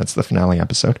Magic, that's the finale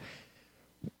episode,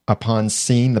 upon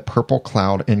seeing the purple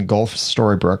cloud engulf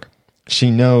Storybrooke,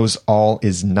 she knows all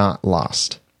is not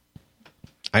lost.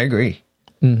 I agree.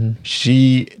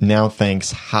 She now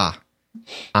thinks,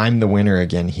 I'm the winner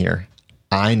again here.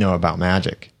 I know about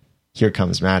magic. Here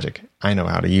comes magic. I know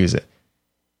how to use it.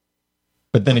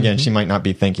 But then again, she might not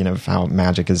be thinking of how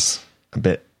magic is a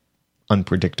bit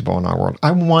unpredictable in our world. I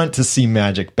want to see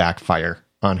magic backfire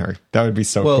on her. That would be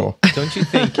so Well, cool. don't you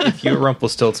think if you're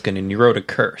Rumpelstiltskin and you wrote a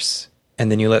curse,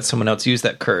 and then you let someone else use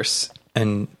that curse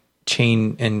and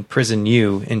chain and prison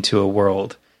you into a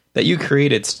world that you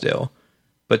created still,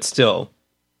 but still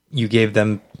you gave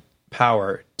them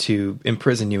power to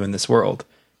imprison you in this world,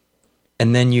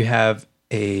 and then you have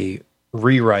a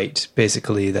rewrite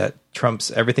basically that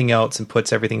trumps everything else and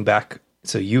puts everything back,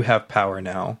 so you have power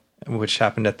now, which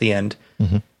happened at the end.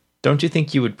 Don't you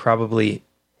think you would probably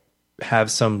have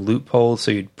some loophole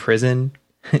so you'd prison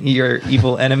your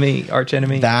evil enemy, arch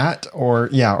enemy? That or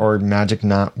magic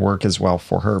not work as well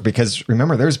for her, because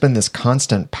remember, there's been this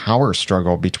constant power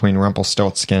struggle between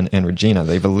Rumpelstiltskin and Regina.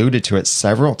 They've alluded to it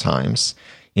several times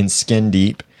in Skin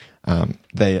Deep.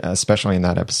 They, especially in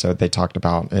that episode, they talked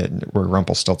about it where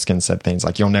Rumpelstiltskin said things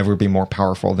like, "You'll never be more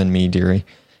powerful than me, dearie,"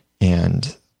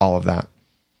 and all of that.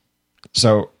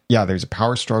 So yeah, there's a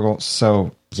power struggle.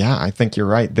 So yeah, I think you're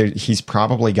right. He's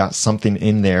probably got something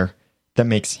in there that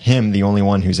makes him the only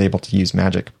one who's able to use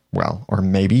magic well, or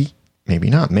maybe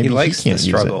not. Maybe he likes can't the use it.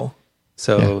 struggle,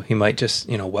 so he might just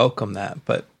welcome that.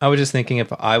 But I was just thinking,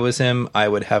 if I was him, I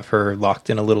would have her locked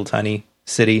in a little tiny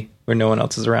city where no one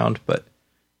else is around. But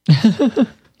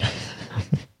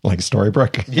Like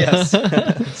Storybrooke. yes,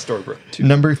 Storybrooke too.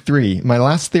 Number 3, my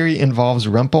last theory involves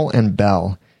Rumple and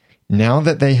Belle. Now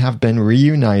that they have been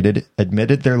reunited,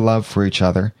 admitted their love for each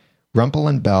other, Rumple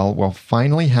and Belle will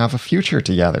finally have a future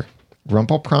together.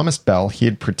 Rumple promised Belle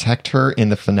he'd protect her in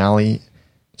the finale,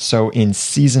 so in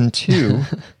season 2,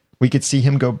 we could see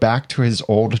him go back to his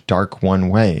old Dark One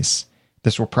ways.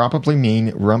 This will probably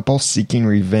mean Rumple seeking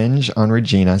revenge on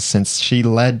Regina since she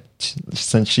lied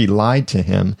to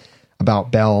him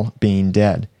about Belle being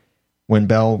dead, when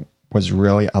Belle was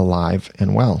really alive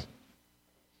and well.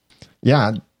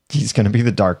 Yeah, he's going to be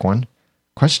the Dark One.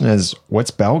 Question is, what's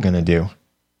Belle going to do?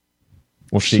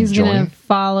 Will she She's join? gonna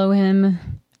follow him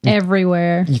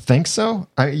everywhere. You think so?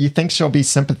 You think she'll be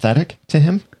sympathetic to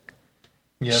him?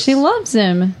 Yes. She loves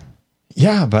him.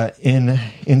 Yeah, but in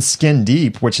Skin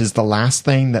Deep, which is the last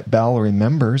thing that Belle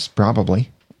remembers, probably,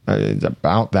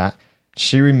 about that,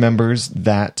 she remembers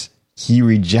that he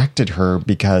rejected her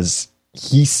because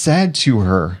he said to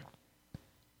her,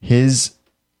 his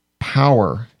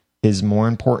power is more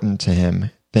important to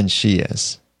him than she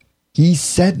is. He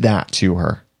said that to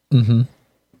her. Mm-hmm.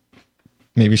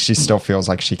 Maybe she still feels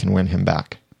like she can win him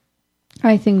back.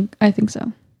 I think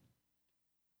so.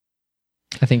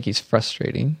 I think he's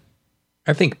frustrating.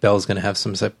 I think Belle's going to have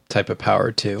some type of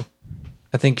power too.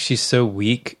 I think she's so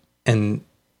weak, and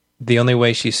the only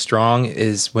way she's strong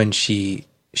is when she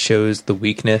shows the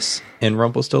weakness in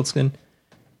Rumpelstiltskin.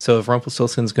 So if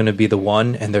Rumpelstiltskin's going to be the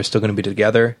one and they're still going to be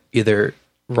together, either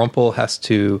Rumpel has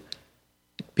to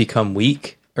become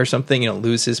weak or something,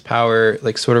 lose his power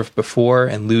like sort of before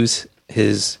and lose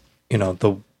his,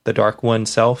 the Dark One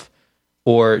self,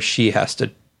 or she has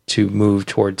to move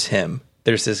towards him.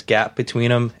 There's this gap between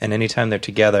them, and anytime they're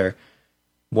together,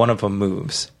 one of them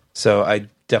moves. So I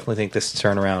definitely think this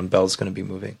turnaround, Belle's going to be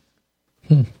moving.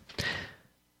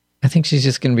 I think she's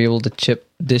just going to be able to chip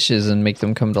dishes and make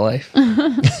them come to life.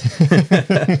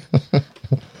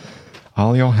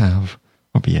 All you'll have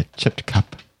will be a chipped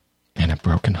cup and a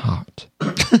broken heart.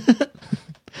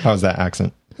 How's that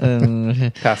accent?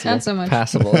 Passable. Not so much.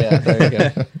 Passable, yeah. There you go.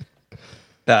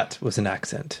 That was an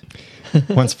accent.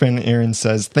 Once friend Aaron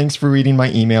says, thanks for reading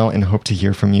my email and hope to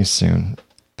hear from you soon.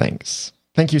 Thanks.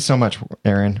 Thank you so much,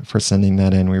 Aaron, for sending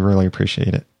that in. We really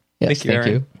appreciate it. Yes, Thank you,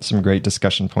 Aaron. Some great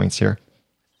discussion points here.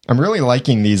 I'm really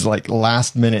liking these like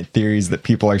last minute theories that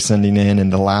people are sending in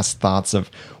and the last thoughts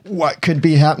of what could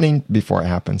be happening before it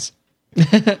happens.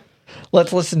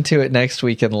 Let's listen to it next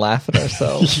week and laugh at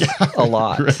ourselves a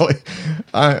lot. Really?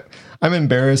 I'm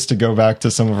embarrassed to go back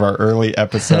to some of our early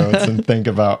episodes and think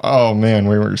about, oh man,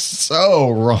 we were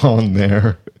so wrong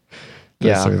there.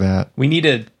 This or that. We need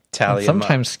to tally them up.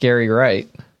 Sometimes scary, right?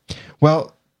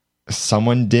 Well,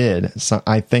 someone did. So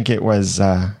I think it was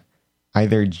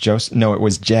either Joseph. No, it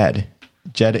was Jed.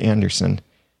 Jed Anderson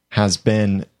has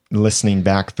been listening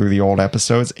back through the old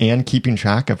episodes and keeping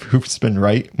track of who's been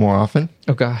right more often.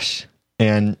 Oh, gosh.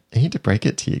 And I hate to break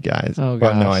it to you guys. Oh,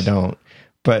 Well, no, gosh. I don't.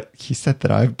 But he said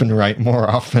that I've been right more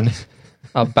often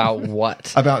About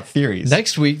what? about theories.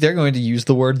 Next week, they're going to use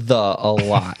the word "the" a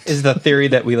lot. Is the theory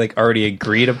that we like already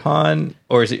agreed upon,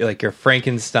 or is it like your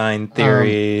Frankenstein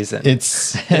theories?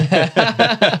 It's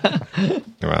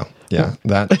well, yeah.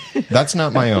 That's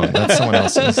not my own. That's someone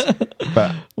else's.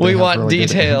 But We they have want really good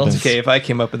details. evidence. Okay, if I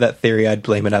came up with that theory, I'd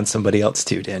blame it on somebody else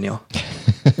too, Daniel.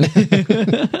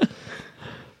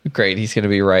 Great, he's going to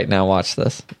be right now. Watch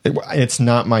this. It's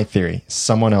not my theory.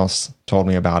 Someone else told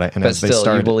me about it, and But as they still, you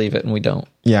started, believe it and we don't.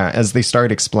 as they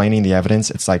started explaining the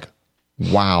evidence, it's like,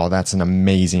 wow, that's an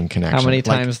amazing connection. How many Like,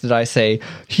 times did I say,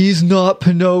 he's not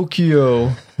Pinocchio?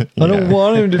 I don't Yeah.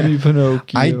 want him to be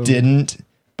Pinocchio. I didn't,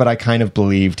 but I kind of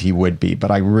believed he would be, but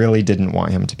I really didn't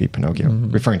want him to be Pinocchio.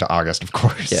 Referring to August, of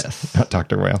course. Yes. Not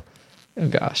Dr. Whale. Oh,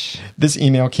 gosh. This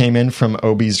email came in from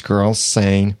Obi's Girl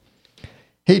saying,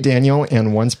 hey, Daniel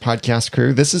and One's podcast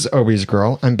crew. This is Obi's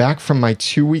Girl. I'm back from my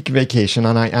 2-week vacation,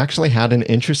 and I actually had an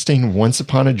interesting once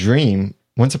upon a time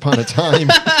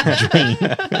dream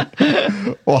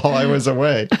while I was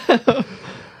away.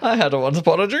 I had a once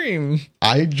upon a dream.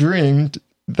 I dreamed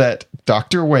that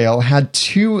Dr. Whale had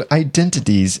 2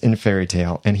 identities in Fairy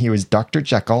Tale, and he was Dr.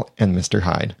 Jekyll and Mr.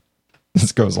 Hyde.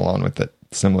 This goes along with it,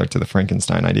 similar to the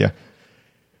Frankenstein idea.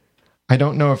 I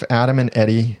don't know if Adam and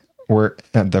Eddie were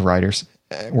the writers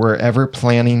were ever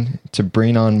planning to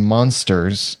bring on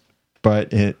monsters,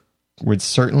 but it would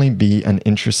certainly be an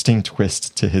interesting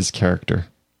twist to his character.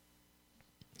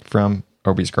 From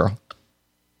Obi's Girl.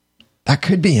 That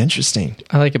could be interesting.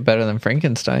 I like it better than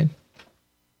Frankenstein.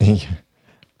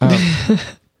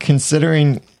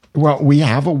 Considering, well, we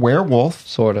have a werewolf.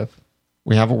 Sort of.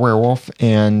 We have a werewolf,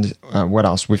 and what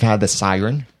else? We've had the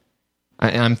siren.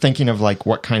 I'm thinking of like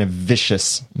what kind of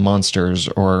vicious monsters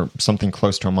or something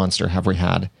close to a monster have we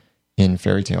had in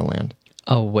Fairy Tale Land?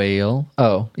 A whale?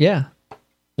 Oh, yeah.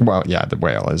 Well, yeah, the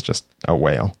whale is just a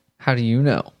whale. How do you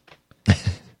know?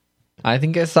 I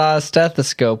think I saw a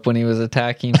stethoscope when he was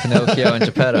attacking Pinocchio and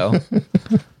Geppetto.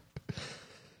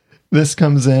 This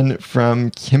comes in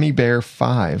from Kimmy Bear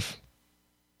 5.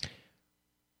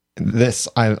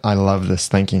 I love this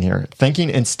thinking here.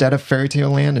 Thinking instead of Fairy Tale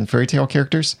Land and fairy tale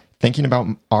characters, thinking about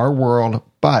our world,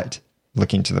 but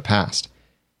looking to the past.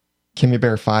 Kimmy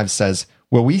Bear 5 says,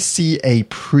 will we see a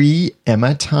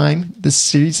pre-Emma time this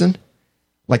season?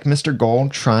 Like Mr.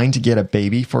 Gold trying to get a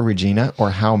baby for Regina, or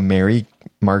how Mary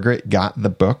Margaret got the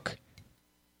book?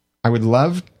 I would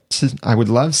love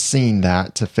seeing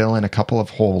that to fill in a couple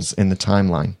of holes in the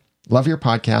timeline. Love your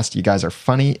podcast. You guys are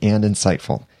funny and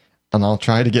insightful. And I'll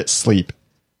try to get sleep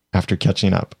after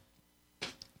catching up.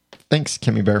 Thanks,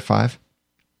 Kimmy Bear 5.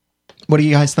 What do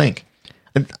you guys think?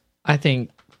 I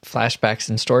think flashbacks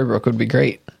in Storybrooke would be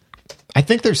great. I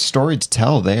think there's story to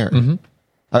tell there.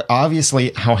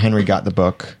 Obviously, how Henry got the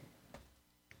book.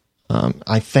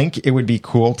 I think it would be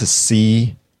cool to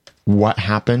see what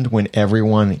happened when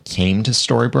everyone came to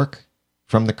Storybrooke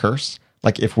from the curse.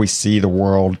 Like if we see the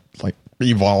world like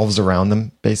evolves around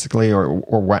them, basically, or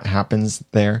what happens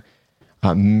there.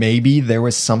 Maybe there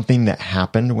was something that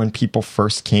happened when people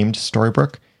first came to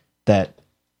Storybrooke that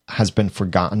has been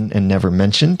forgotten and never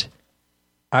mentioned.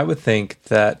 I would think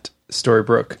that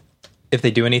Storybrooke, if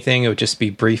they do anything, it would just be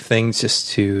brief things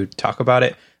just to talk about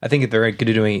it. I think if they're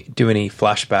going to do any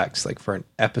flashbacks, like for an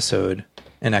episode,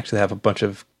 and actually have a bunch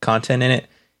of content in it,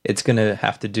 it's going to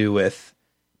have to do with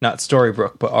not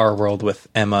Storybrooke, but our world with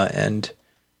Emma and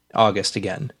August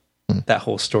again. That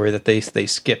whole story that they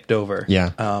skipped over.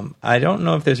 Yeah. I don't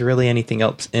know if there's really anything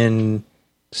else in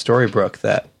Storybrooke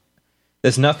that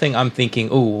there's nothing I'm thinking,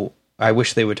 oh, I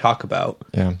wish they would talk about.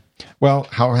 Yeah. Well,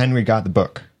 how Henry got the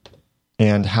book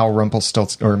and how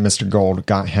Rumpelstiltskin or Mr. Gold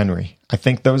got Henry. I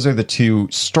think those are the two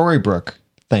Storybrooke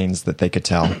things that they could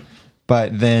tell.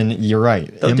 But then you're right.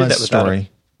 They'll do Emma's that without story.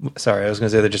 Sorry, I was going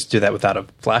to say they'll just do that without a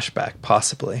flashback,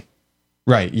 possibly.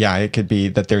 Right. Yeah. It could be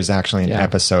that there's actually an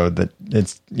episode that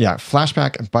it's,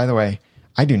 flashback. By the way,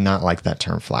 I do not like that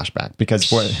term flashback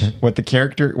because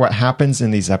what happens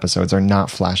in these episodes are not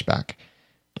flashback.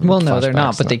 Well, no, they're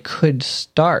not, Flashbacks, but they could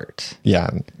start Yeah.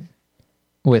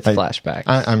 with flashbacks.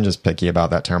 I'm just picky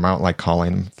about that term. I don't like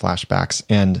calling them flashbacks.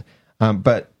 And,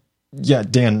 but yeah,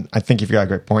 Dan, I think you've got a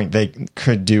great point. They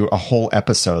could do a whole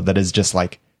episode that is just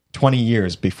like 20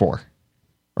 years before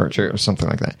or something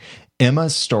like that.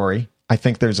 Emma's story, I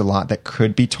think there's a lot that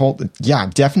could be told. Yeah,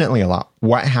 definitely a lot.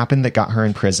 What happened that got her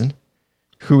in prison?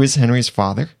 Who is Henry's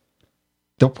father?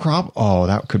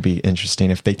 That could be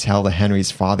interesting if they tell the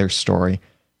Henry's father story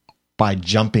by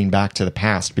jumping back to the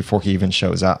past before he even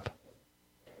shows up.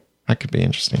 That could be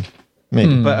interesting.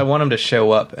 Maybe. But I want him to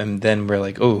show up, and then we're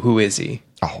like, oh, who is he?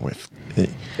 Oh,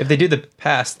 If they do the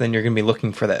past, then you're going to be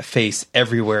looking for that face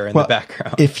everywhere in the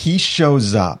background. If he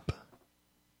shows up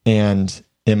and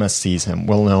Emma sees him,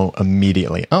 we'll know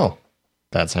immediately, oh,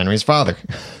 that's Henry's father.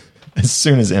 As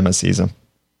soon as Emma sees him.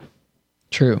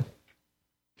 True.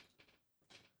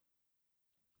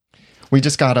 We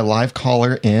just got a live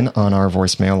caller in on our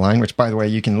voicemail line, which, by the way,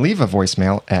 you can leave a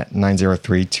voicemail at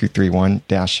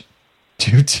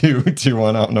 903-231-2221.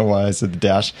 I don't know why I said the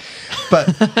dash. But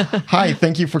hi,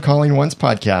 thank you for calling Once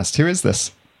Podcast. Who is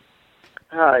this?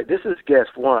 Hi, this is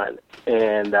Guest One,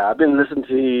 and I've been listening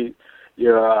to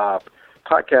your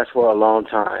podcast for a long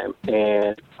time,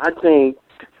 and I think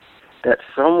that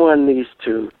someone needs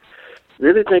to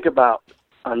really think about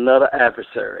another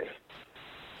adversary.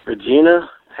 Regina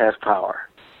has power.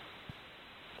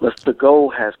 Mr.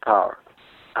 Gold has power.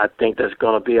 I think there's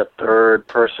going to be a third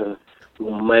person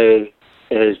who may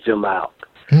edge them out.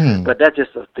 But that's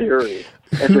just a theory.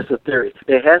 That's just a theory.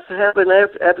 There has to have an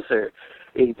adversary.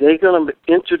 If they're going to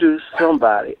introduce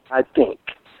somebody, I think,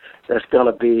 that's going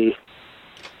to be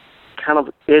kind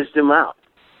of edge them out.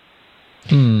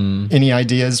 Any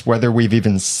ideas whether we've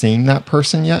even seen that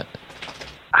person yet?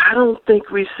 I don't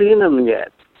think we've seen them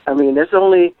yet. I mean, there's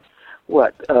only,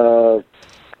 4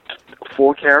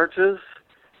 characters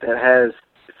that has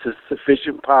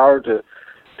sufficient power to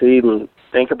even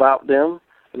think about them.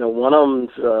 You know, one of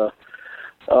them's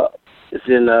is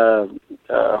in the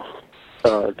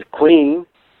Queen,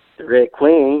 the Red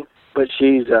Queen, but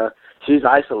she's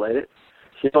isolated.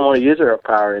 She don't want to use her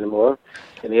power anymore.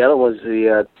 And the other one's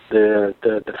the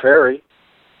Fairy,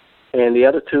 and the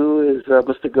other two is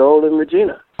Mr. Gold and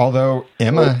Regina. Although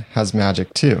Emma has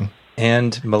magic too.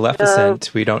 And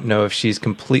Maleficent, we don't know if she's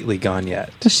completely gone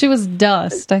yet. She was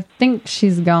dust. I think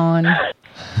she's gone.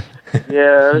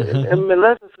 Yeah, and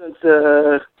Maleficent,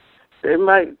 they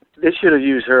should have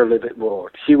used her a little bit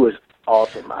more. She was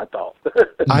awesome, I thought.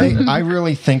 I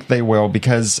really think they will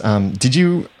because did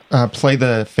you play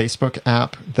the Facebook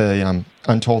app, the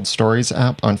Untold Stories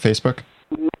app on Facebook?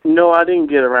 No, I didn't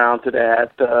get around to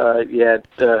that yet,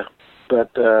 but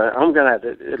I'm going to have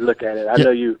to look at it. I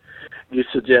know you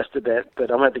suggested that,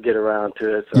 but I'm going to have to get around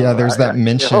to it. So yeah, there's that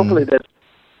mention. Hopefully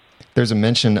there's a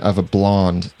mention of a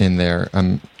blonde in there,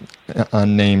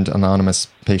 unnamed anonymous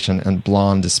patient, and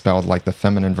blonde is spelled like the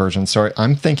feminine version. So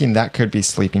I'm thinking that could be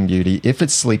Sleeping Beauty. If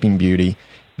it's Sleeping Beauty,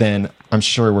 then I'm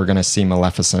sure we're going to see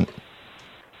Maleficent.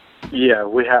 Yeah,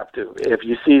 we have to. If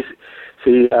you see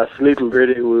Sleeping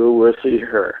Beauty, we'll see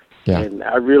her. Yeah. And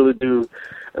I really do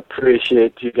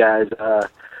appreciate you guys'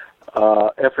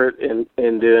 effort in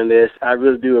doing this. I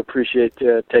really do appreciate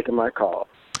taking my call.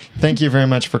 Thank you very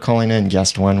much for calling in,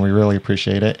 Guest One. We really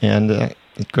appreciate it. And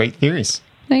great theories.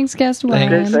 Thanks, Guest One.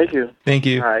 Okay, thank you. Thank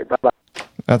you. All right, bye-bye.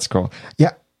 That's cool.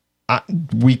 Yeah.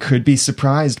 We could be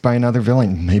surprised by another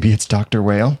villain. Maybe it's Dr.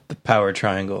 Whale. The power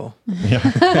triangle.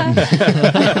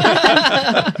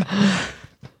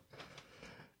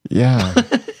 Yeah.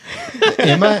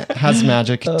 Emma has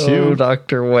magic too. Oh,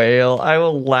 Dr. Whale. I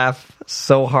will laugh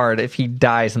so hard if he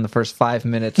dies in the first 5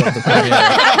 minutes of the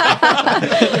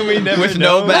premiere. We never With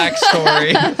know. no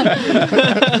backstory.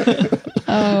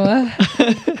 Oh,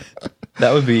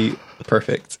 That would be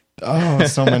perfect. Oh,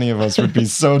 so many of us would be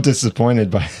so disappointed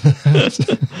by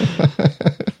that.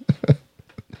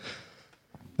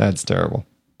 That's terrible.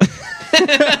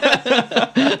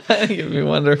 I think it'd be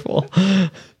wonderful.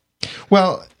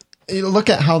 Well, you look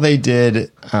at how they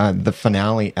did the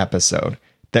finale episode.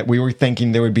 That we were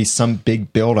thinking there would be some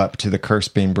big build up to the curse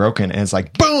being broken, and it's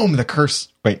like boom, the curse.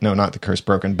 Wait, no, not the curse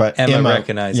broken, but Emma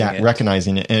recognizing it.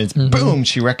 recognizing it, and it's boom,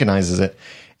 she recognizes it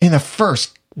in the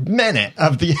first minute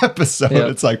of the episode. Yep.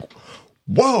 It's like,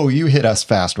 whoa, you hit us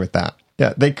fast with that.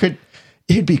 Yeah, they could.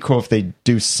 It'd be cool if they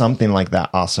do something like that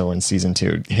also in season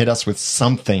 2. Hit us with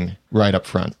something right up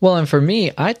front. Well, and for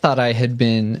me, I thought I had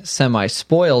been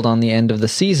semi-spoiled on the end of the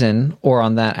season or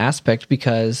on that aspect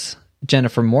because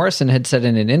Jennifer Morrison had said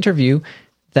in an interview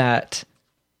that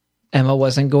Emma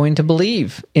wasn't going to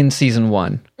believe in season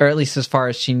 1, or at least as far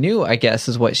as she knew, I guess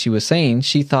is what she was saying.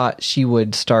 She thought she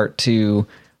would start to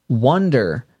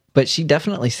wonder, but she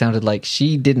definitely sounded like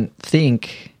she didn't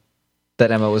think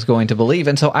that Emma was going to believe.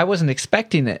 And so I wasn't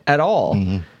expecting it at all.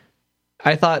 Mm-hmm.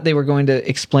 I thought they were going to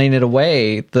explain it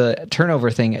away, the turnover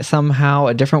thing, somehow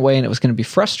a different way, and it was going to be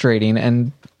frustrating.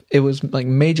 And it was like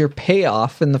major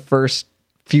payoff in the first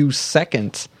few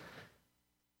seconds.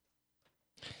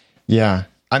 Yeah.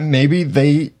 Maybe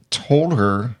they told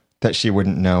her that she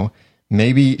wouldn't know.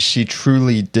 Maybe she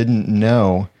truly didn't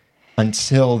know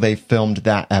until they filmed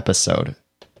that episode.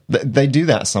 They do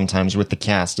that sometimes with the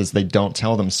cast, is they don't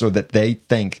tell them so that they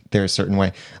think they're a certain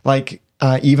way. Like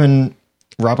even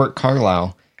Robert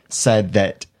Carlyle said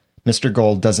that Mr.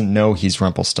 Gold doesn't know he's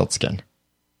Rumpelstiltskin.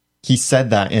 He said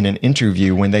that in an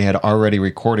interview when they had already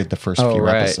recorded the first few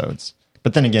episodes.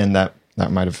 But then again, that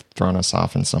might have thrown us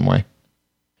off in some way.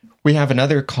 We have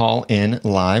another call in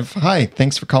live. Hi,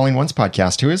 thanks for calling Once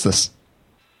Podcast. Who is this?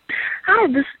 Hi,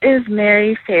 this is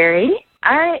Mary Ferry.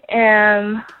 I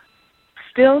am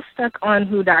still stuck on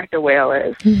who Dr. Whale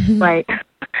is. Like,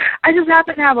 I just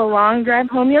happened to have a long drive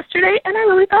home yesterday, and I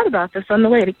really thought about this on the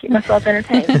way to keep myself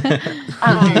entertained.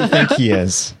 Who do you think he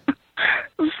is?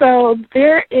 So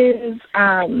there is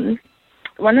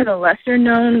one of the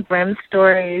lesser-known Grimm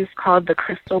stories called The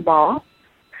Crystal Ball.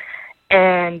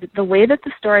 And the way that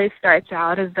the story starts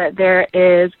out is that there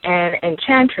is an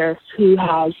enchantress who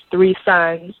has 3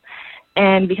 sons,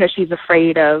 and because she's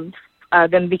afraid of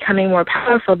them becoming more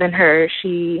powerful than her,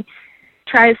 she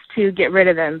tries to get rid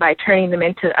of them by turning them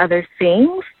into other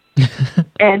things.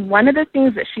 And one of the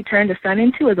things that she turned a son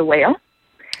into is a whale.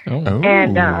 Oh.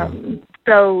 And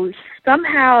so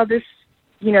somehow this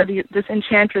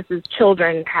enchantress's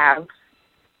children have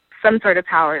some sort of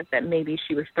powers that maybe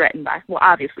she was threatened by. Well,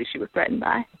 obviously she was threatened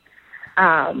by.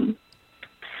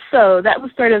 So that was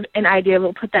sort of an idea.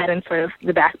 We'll put that in sort of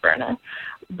the back burner.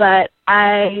 But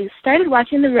I started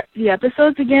watching the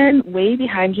episodes again way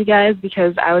behind you guys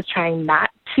because I was trying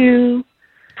not to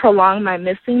prolong my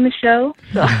missing the show.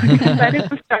 So I decided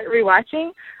to start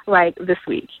rewatching like this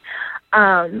week.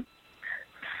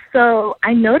 So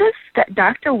I noticed that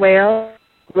Dr. Whale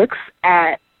looks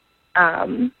at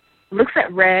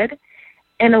Red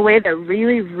in a way that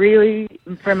really, really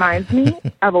reminds me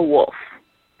of a wolf.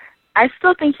 I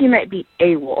still think he might be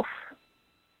a wolf.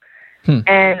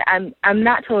 And I'm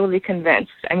not totally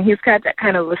convinced. I mean, he's got that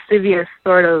kind of lascivious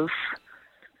sort of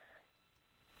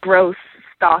gross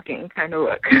stalking kind of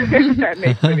look. If that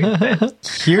makes any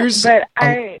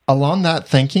sense. Along that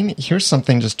thinking, here's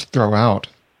something just to throw out.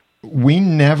 We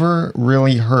never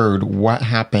really heard what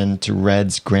happened to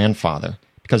Red's grandfather.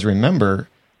 Because remember,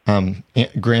 Aunt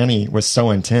Granny was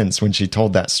so intense when she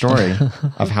told that story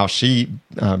of how she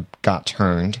got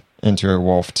turned into a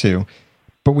wolf too.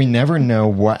 But we never know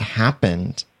what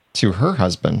happened to her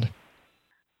husband.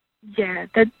 Yeah,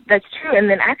 that's true.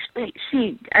 And then actually,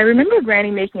 I remember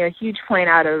Granny making a huge point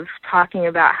out of talking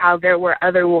about how there were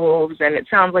other wolves, and it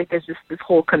sounds like there's just this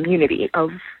whole community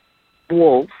of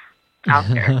wolves out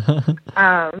there.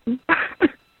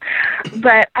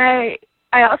 But I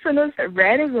also noticed that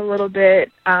Red is a little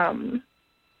bit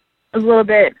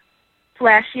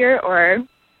flashier, or,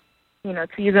 to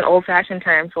use an old-fashioned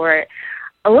term for it,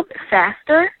 a little bit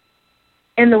faster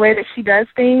in the way that she does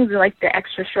things, like the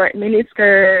extra short mini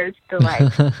skirts,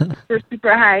 the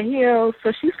super high heels.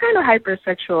 So she's kind of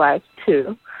hypersexualized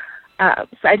too. So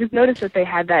I just noticed that they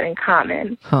had that in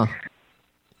common. Huh.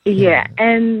 Yeah,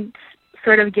 and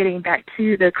sort of getting back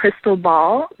to the crystal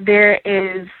ball, there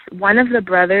is one of the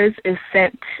brothers is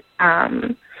sent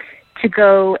to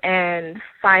go and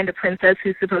find a princess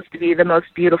who's supposed to be the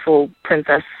most beautiful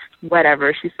princess,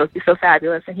 whatever. She's supposed to be so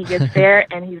fabulous, and he gets there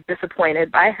and he's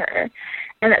disappointed by her.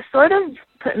 And that sort of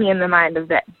put me in the mind of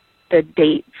the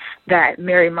dates that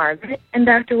Mary Margaret and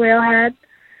Dr. Whale had.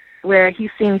 where he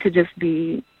seemed to just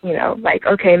be, you know, like,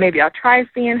 okay, maybe I'll try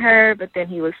seeing her, but then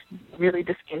he was really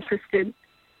disinterested.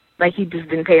 Like, he just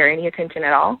didn't pay her any attention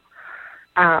at all.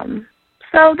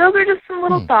 So those are just some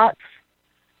little thoughts.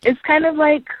 It's kind of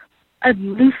like a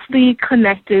loosely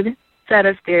connected set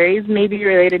of theories, maybe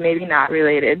related, maybe not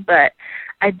related, but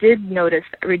I did notice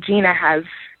that Regina has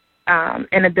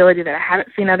an ability that I haven't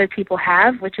seen other people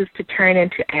have, which is to turn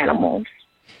into animals.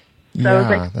 So I was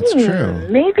like, that's true.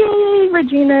 Maybe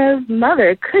Regina's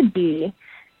mother could be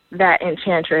that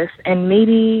enchantress, and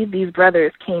maybe these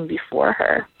brothers came before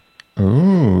her.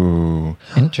 Ooh.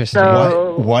 Interesting.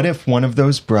 So- What if one of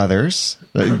those brothers,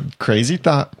 crazy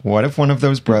thought, what if one of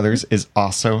those brothers is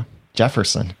also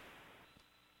Jefferson?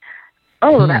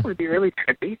 Oh, that would be really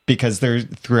trippy. Because there,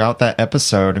 throughout that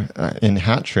episode in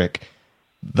Hat Trick,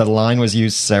 the line was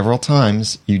used several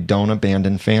times, you don't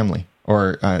abandon family.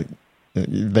 Or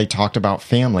they talked about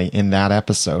family in that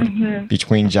episode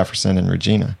between Jefferson and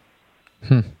Regina.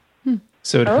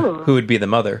 So Oh. who would be the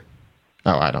mother?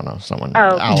 Oh, I don't know. Someone,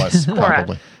 Oh, Alice, Cora.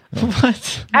 probably.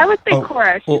 What? I would say Oh,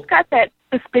 Cora. She's well- got that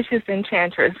suspicious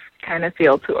enchantress kind of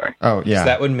feel to her. Oh, yeah. So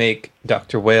that would make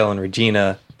Dr. Whale and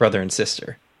Regina brother and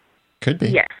sister. Could be.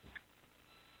 Yes.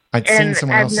 I'd seen And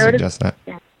someone I've else noticed- suggest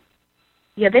that.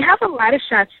 Yeah, they have a lot of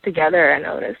shots together, I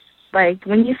noticed. Like,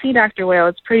 when you see Dr. Whale,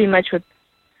 it's pretty much with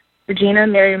Regina,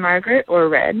 Mary Margaret, or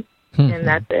Red, and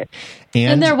that's it.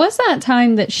 And there was that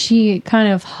time that she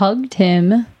kind of hugged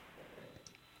him.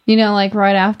 You know, like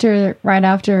right after,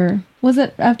 was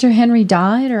it after Henry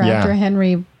died or Yeah. after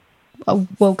Henry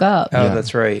woke up? Oh, Yeah.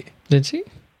 that's right. Did she?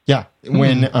 Yeah,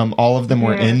 when all of them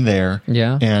were in there,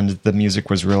 Yeah. and the music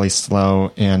was really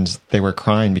slow, and they were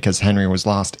crying because Henry was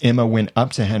lost. Emma went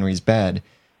up to Henry's bed,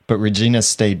 but Regina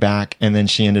stayed back, and then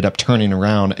she ended up turning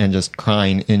around and just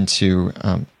crying into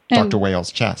Dr.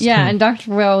 Whale's chest. Yeah, and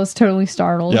Dr. Whale was totally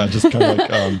startled. Yeah, just kind of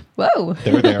like, Whoa.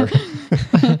 they're there.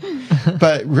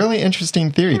 But really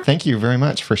interesting theory. Thank you very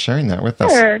much for sharing that with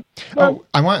us. Sure. Well, Oh,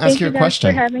 I want to ask thank you a guys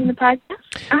question. for having the podcast.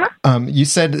 Uh-huh. You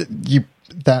said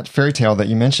that fairy tale that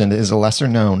you mentioned is a lesser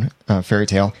known fairy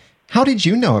tale. How did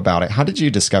you know about it? How did you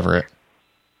discover it?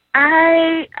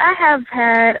 I have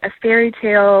had a fairy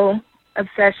tale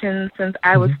obsession since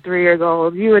I was 3 years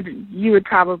old. You would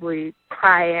probably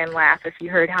cry and laugh if you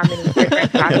heard how many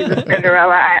different copies of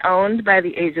Cinderella I owned by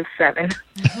the age of 7.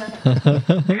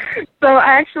 So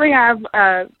I actually have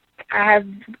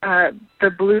the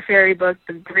blue fairy book,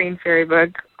 the green fairy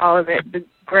book, all of it, the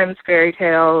Grimm's fairy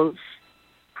tales,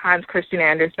 Hans Christian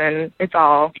Andersen. It's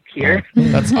all here.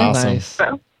 That's awesome. Nice.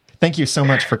 So, Thank you so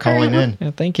much for calling in.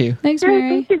 Yeah, thank you. Thanks, sure, Mary.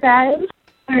 thank you guys.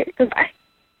 All right, goodbye.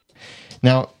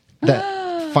 Now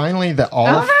that finally that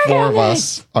all four of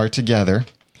us are together,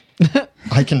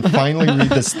 I can finally read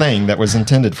this thing that was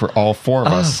intended for all four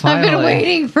of us. I've been Finally.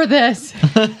 waiting for this.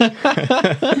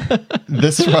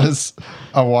 This was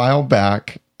a while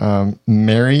back.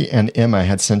 Mary and Emma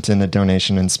had sent in a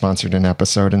donation and sponsored an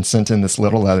episode and sent in this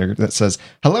little letter that says,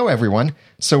 "Hello, everyone."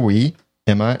 So we,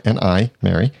 Emma and I,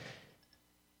 Mary.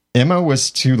 Emma was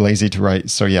too lazy to write,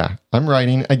 so yeah, I'm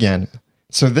writing again.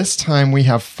 So this time we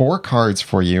have 4 cards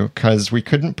for you because we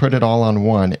couldn't put it all on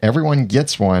one. Everyone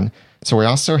gets one. So we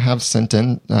also have sent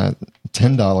in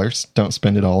 $10. Don't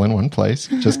spend it all in one place.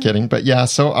 Just kidding. But yeah,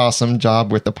 so awesome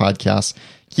job with the podcast.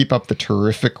 Keep up the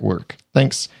terrific work.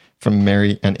 Thanks from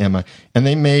Mary and Emma. And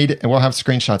they made, and we'll have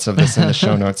screenshots of this in the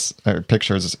show notes, or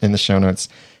pictures in the show notes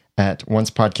at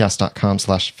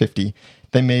oncepodcast.com/50.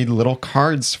 They made little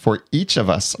cards for each of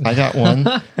us. I got one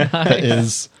that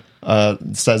is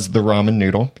says the ramen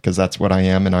noodle, because that's what I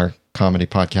am in our comedy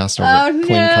podcast over at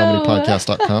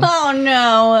cleancomedypodcast.com. Oh,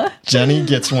 no. Jenny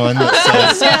gets one that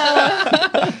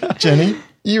says, Jenny,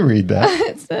 you read that.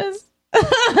 It says,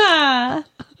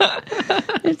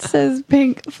 it says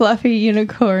pink fluffy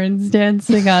unicorns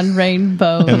dancing on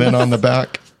rainbows. And then on the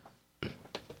back,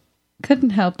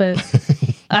 Couldn't help it.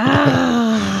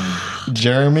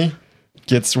 Jeremy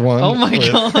gets one. Oh my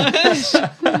with- gosh.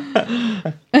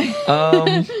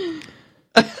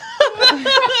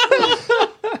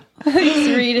 Please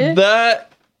read it.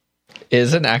 That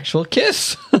is an actual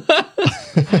kiss.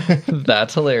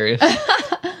 That's hilarious.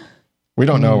 We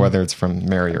don't know whether it's from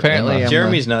Mary or Apparently, Emma. I'm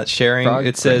Jeremy's not sharing. Frog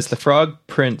It says Prince. the Frog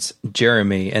Prince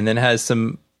Jeremy, and then has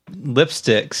some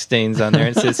lipstick stains on there.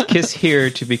 And it says "Kiss here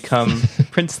to become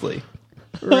princely."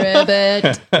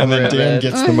 Ribbit. And then Dan Ribbit.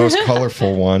 gets the most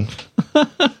colorful one.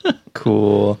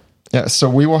 Cool. Yeah, so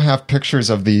we will have pictures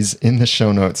of these in the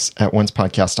show notes at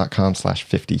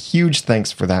oncepodcast.com/50. Huge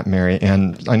thanks for that, Mary.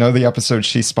 And I know the episode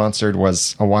she sponsored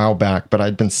was a while back, but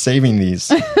I'd been saving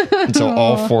these until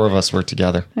all 4 of us were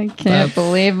together. I can't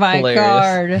believe my hilarious.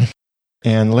 card.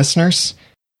 And listeners,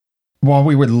 while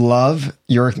we would love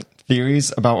your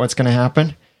theories about what's going to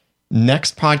happen,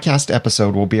 next podcast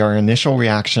episode will be our initial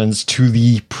reactions to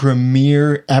the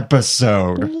premiere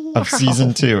episode of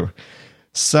season 2.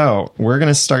 So we're going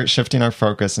to start shifting our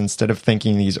focus. Instead of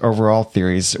thinking these overall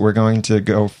theories, we're going to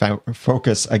go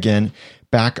focus again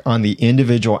back on the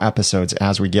individual episodes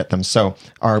as we get them. So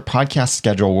our podcast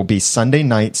schedule will be Sunday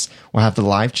nights. We'll have the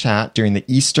live chat during the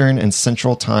Eastern and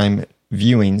Central Time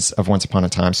viewings of Once Upon a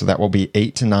Time. So that will be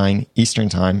 8 to 9 Eastern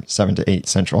Time, 7 to 8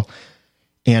 Central.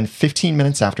 And 15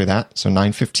 minutes after that, so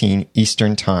 9:15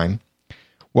 Eastern Time,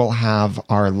 we'll have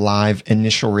our live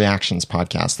initial reactions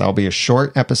podcast. That'll be a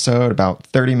short episode, about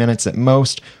 30 minutes at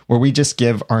most, where we just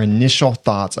give our initial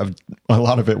thoughts. Of a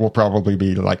lot of it will probably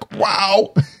be like,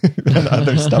 wow. And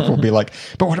other stuff will be like,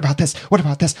 but what about this? What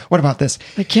about this? What about this?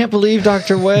 I can't believe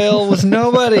Dr. Whale was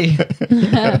nobody.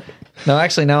 No,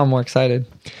 actually, now I'm more excited.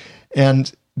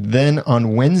 And then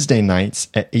on Wednesday nights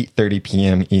at 8:30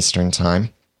 p.m. Eastern Time,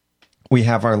 we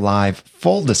have our live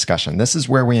full discussion. This is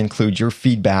where we include your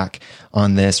feedback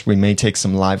on this. We may take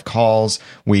some live calls.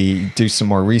 We do some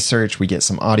more research. We get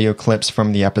some audio clips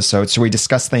from the episode. So we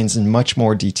discuss things in much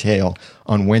more detail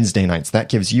on Wednesday nights. That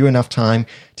gives you enough time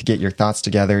to get your thoughts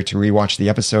together, to rewatch the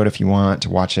episode if you want, to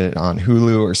watch it on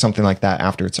Hulu or something like that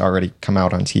after it's already come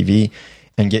out on TV,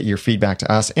 and get your feedback to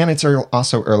us. And it's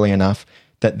also early enough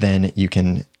that then you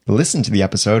can listen to the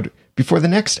episode before the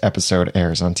next episode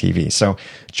airs on TV. So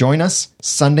join us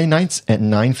Sunday nights at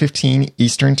 9:15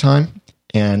 Eastern Time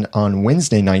and on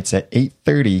Wednesday nights at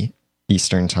 8:30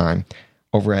 Eastern Time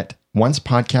over at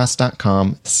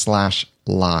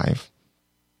oncepodcast.com/live.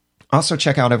 Also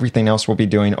check out everything else we'll be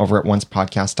doing over at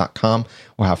oncepodcast.com.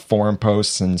 We'll have forum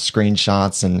posts and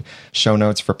screenshots and show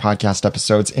notes for podcast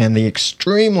episodes and the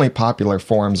extremely popular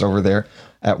forums over there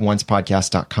at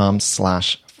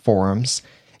oncepodcast.com/forums.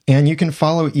 And you can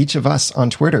follow each of us on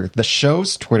Twitter. The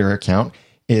show's Twitter account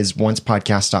is is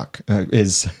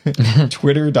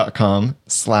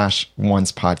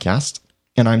twitter.com/oncepodcast.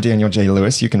 And I'm Daniel J.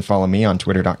 Lewis. You can follow me on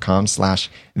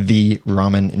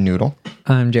twitter.com/theramennoodle.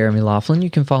 I'm Jeremy Laughlin. You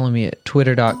can follow me at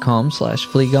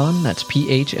twitter.com/Phlegon. That's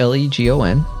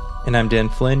PHLEGON. And I'm Dan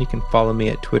Flynn. You can follow me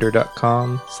at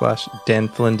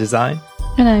twitter.com/DanFlynnDesign.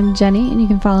 And I'm Jenny, and you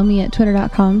can follow me at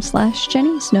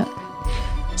twitter.com/Jenny Snook.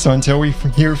 So until we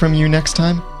hear from you next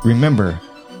time, remember,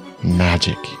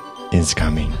 magic is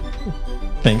coming.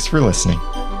 Thanks for listening.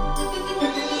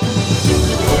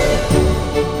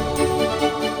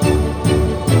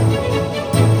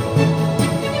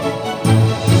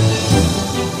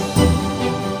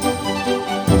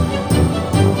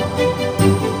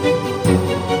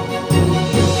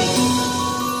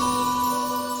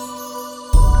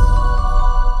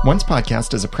 Once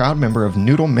Podcast is a proud member of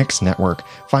Noodle Mix Network.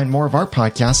 Find more of our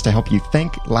podcasts to help you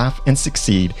think, laugh, and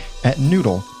succeed at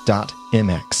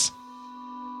noodle.mx.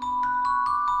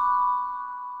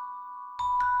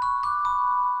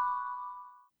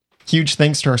 Huge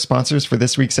thanks to our sponsors for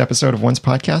this week's episode of Once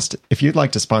Podcast. If you'd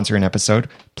like to sponsor an episode,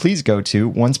 please go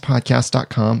to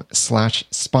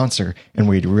oncepodcast.com/sponsor, and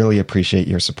we'd really appreciate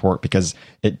your support because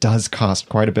it does cost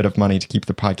quite a bit of money to keep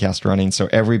the podcast running, so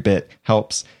every bit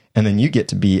helps. And then you get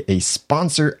to be a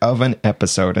sponsor of an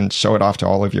episode and show it off to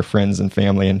all of your friends and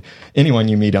family and anyone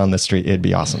you meet on the street. It'd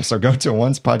be awesome. So go to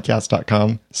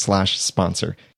oncepodcast.com/sponsor.